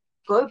never read.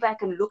 Go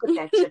back and look at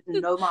that shit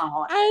and know my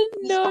heart. I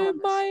Please come know on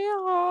this. my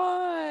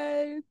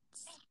heart.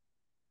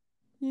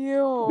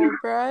 Yo,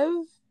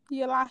 bruv.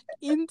 You're like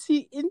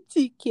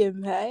into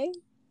Kim, hey?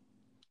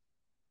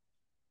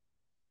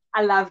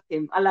 I love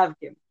him. I love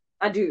him.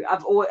 I do.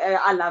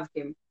 I love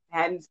him.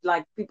 And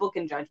like people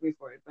can judge me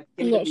for it, but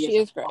No, Kimberly she is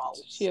a is great.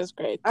 She boss. is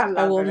great. I I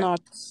love will her.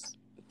 not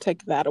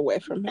take that away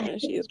from her.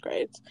 She is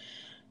great.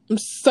 I'm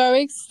so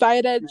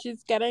excited.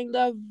 She's getting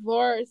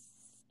divorced.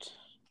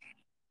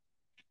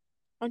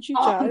 Aren't you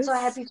Oh, I'm so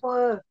jealous? happy for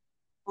her.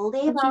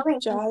 Aren't you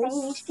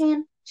jealous?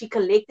 She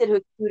collected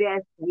her cute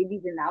ass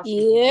babies and now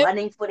she's Yep.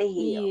 running for the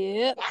hill.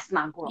 Yep. That's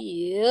my girl.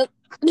 Yep.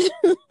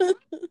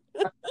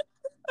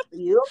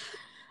 Yep.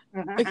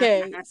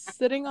 Okay,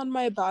 sitting on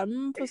my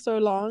bum for so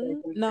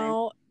long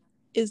now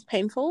is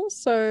painful.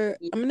 So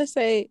I'm gonna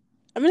say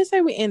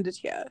we end it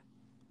here.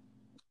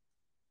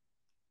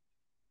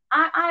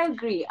 I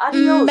agree.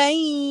 Adios. Bye.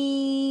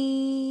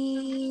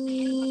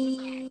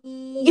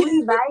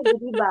 Goodbye,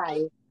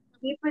 goodbye.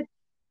 Keep it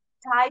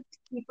tight,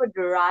 keep it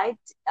right.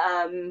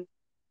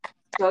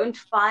 Don't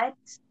fight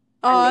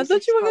Oh, I unless thought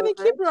it's you were gonna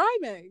keep COVID.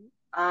 rhyming.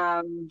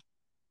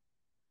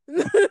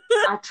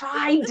 I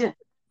tried.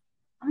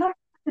 I'm not a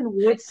fucking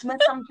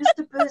wordsmith. I'm just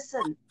a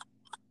person.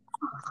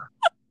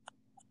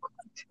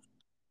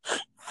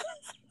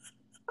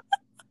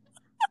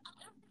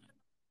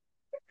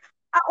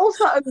 I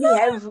also only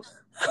have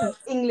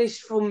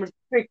English from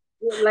strict.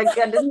 Like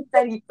I didn't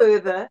study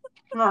further.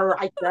 I'm not a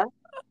writer.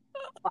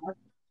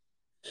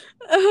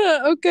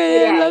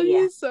 Okay, I Yeah, love yeah.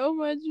 you so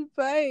much.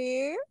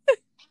 Bye.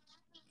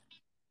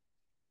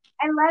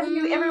 I love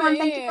you, everyone.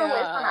 Thank you for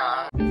listening.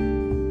 Man.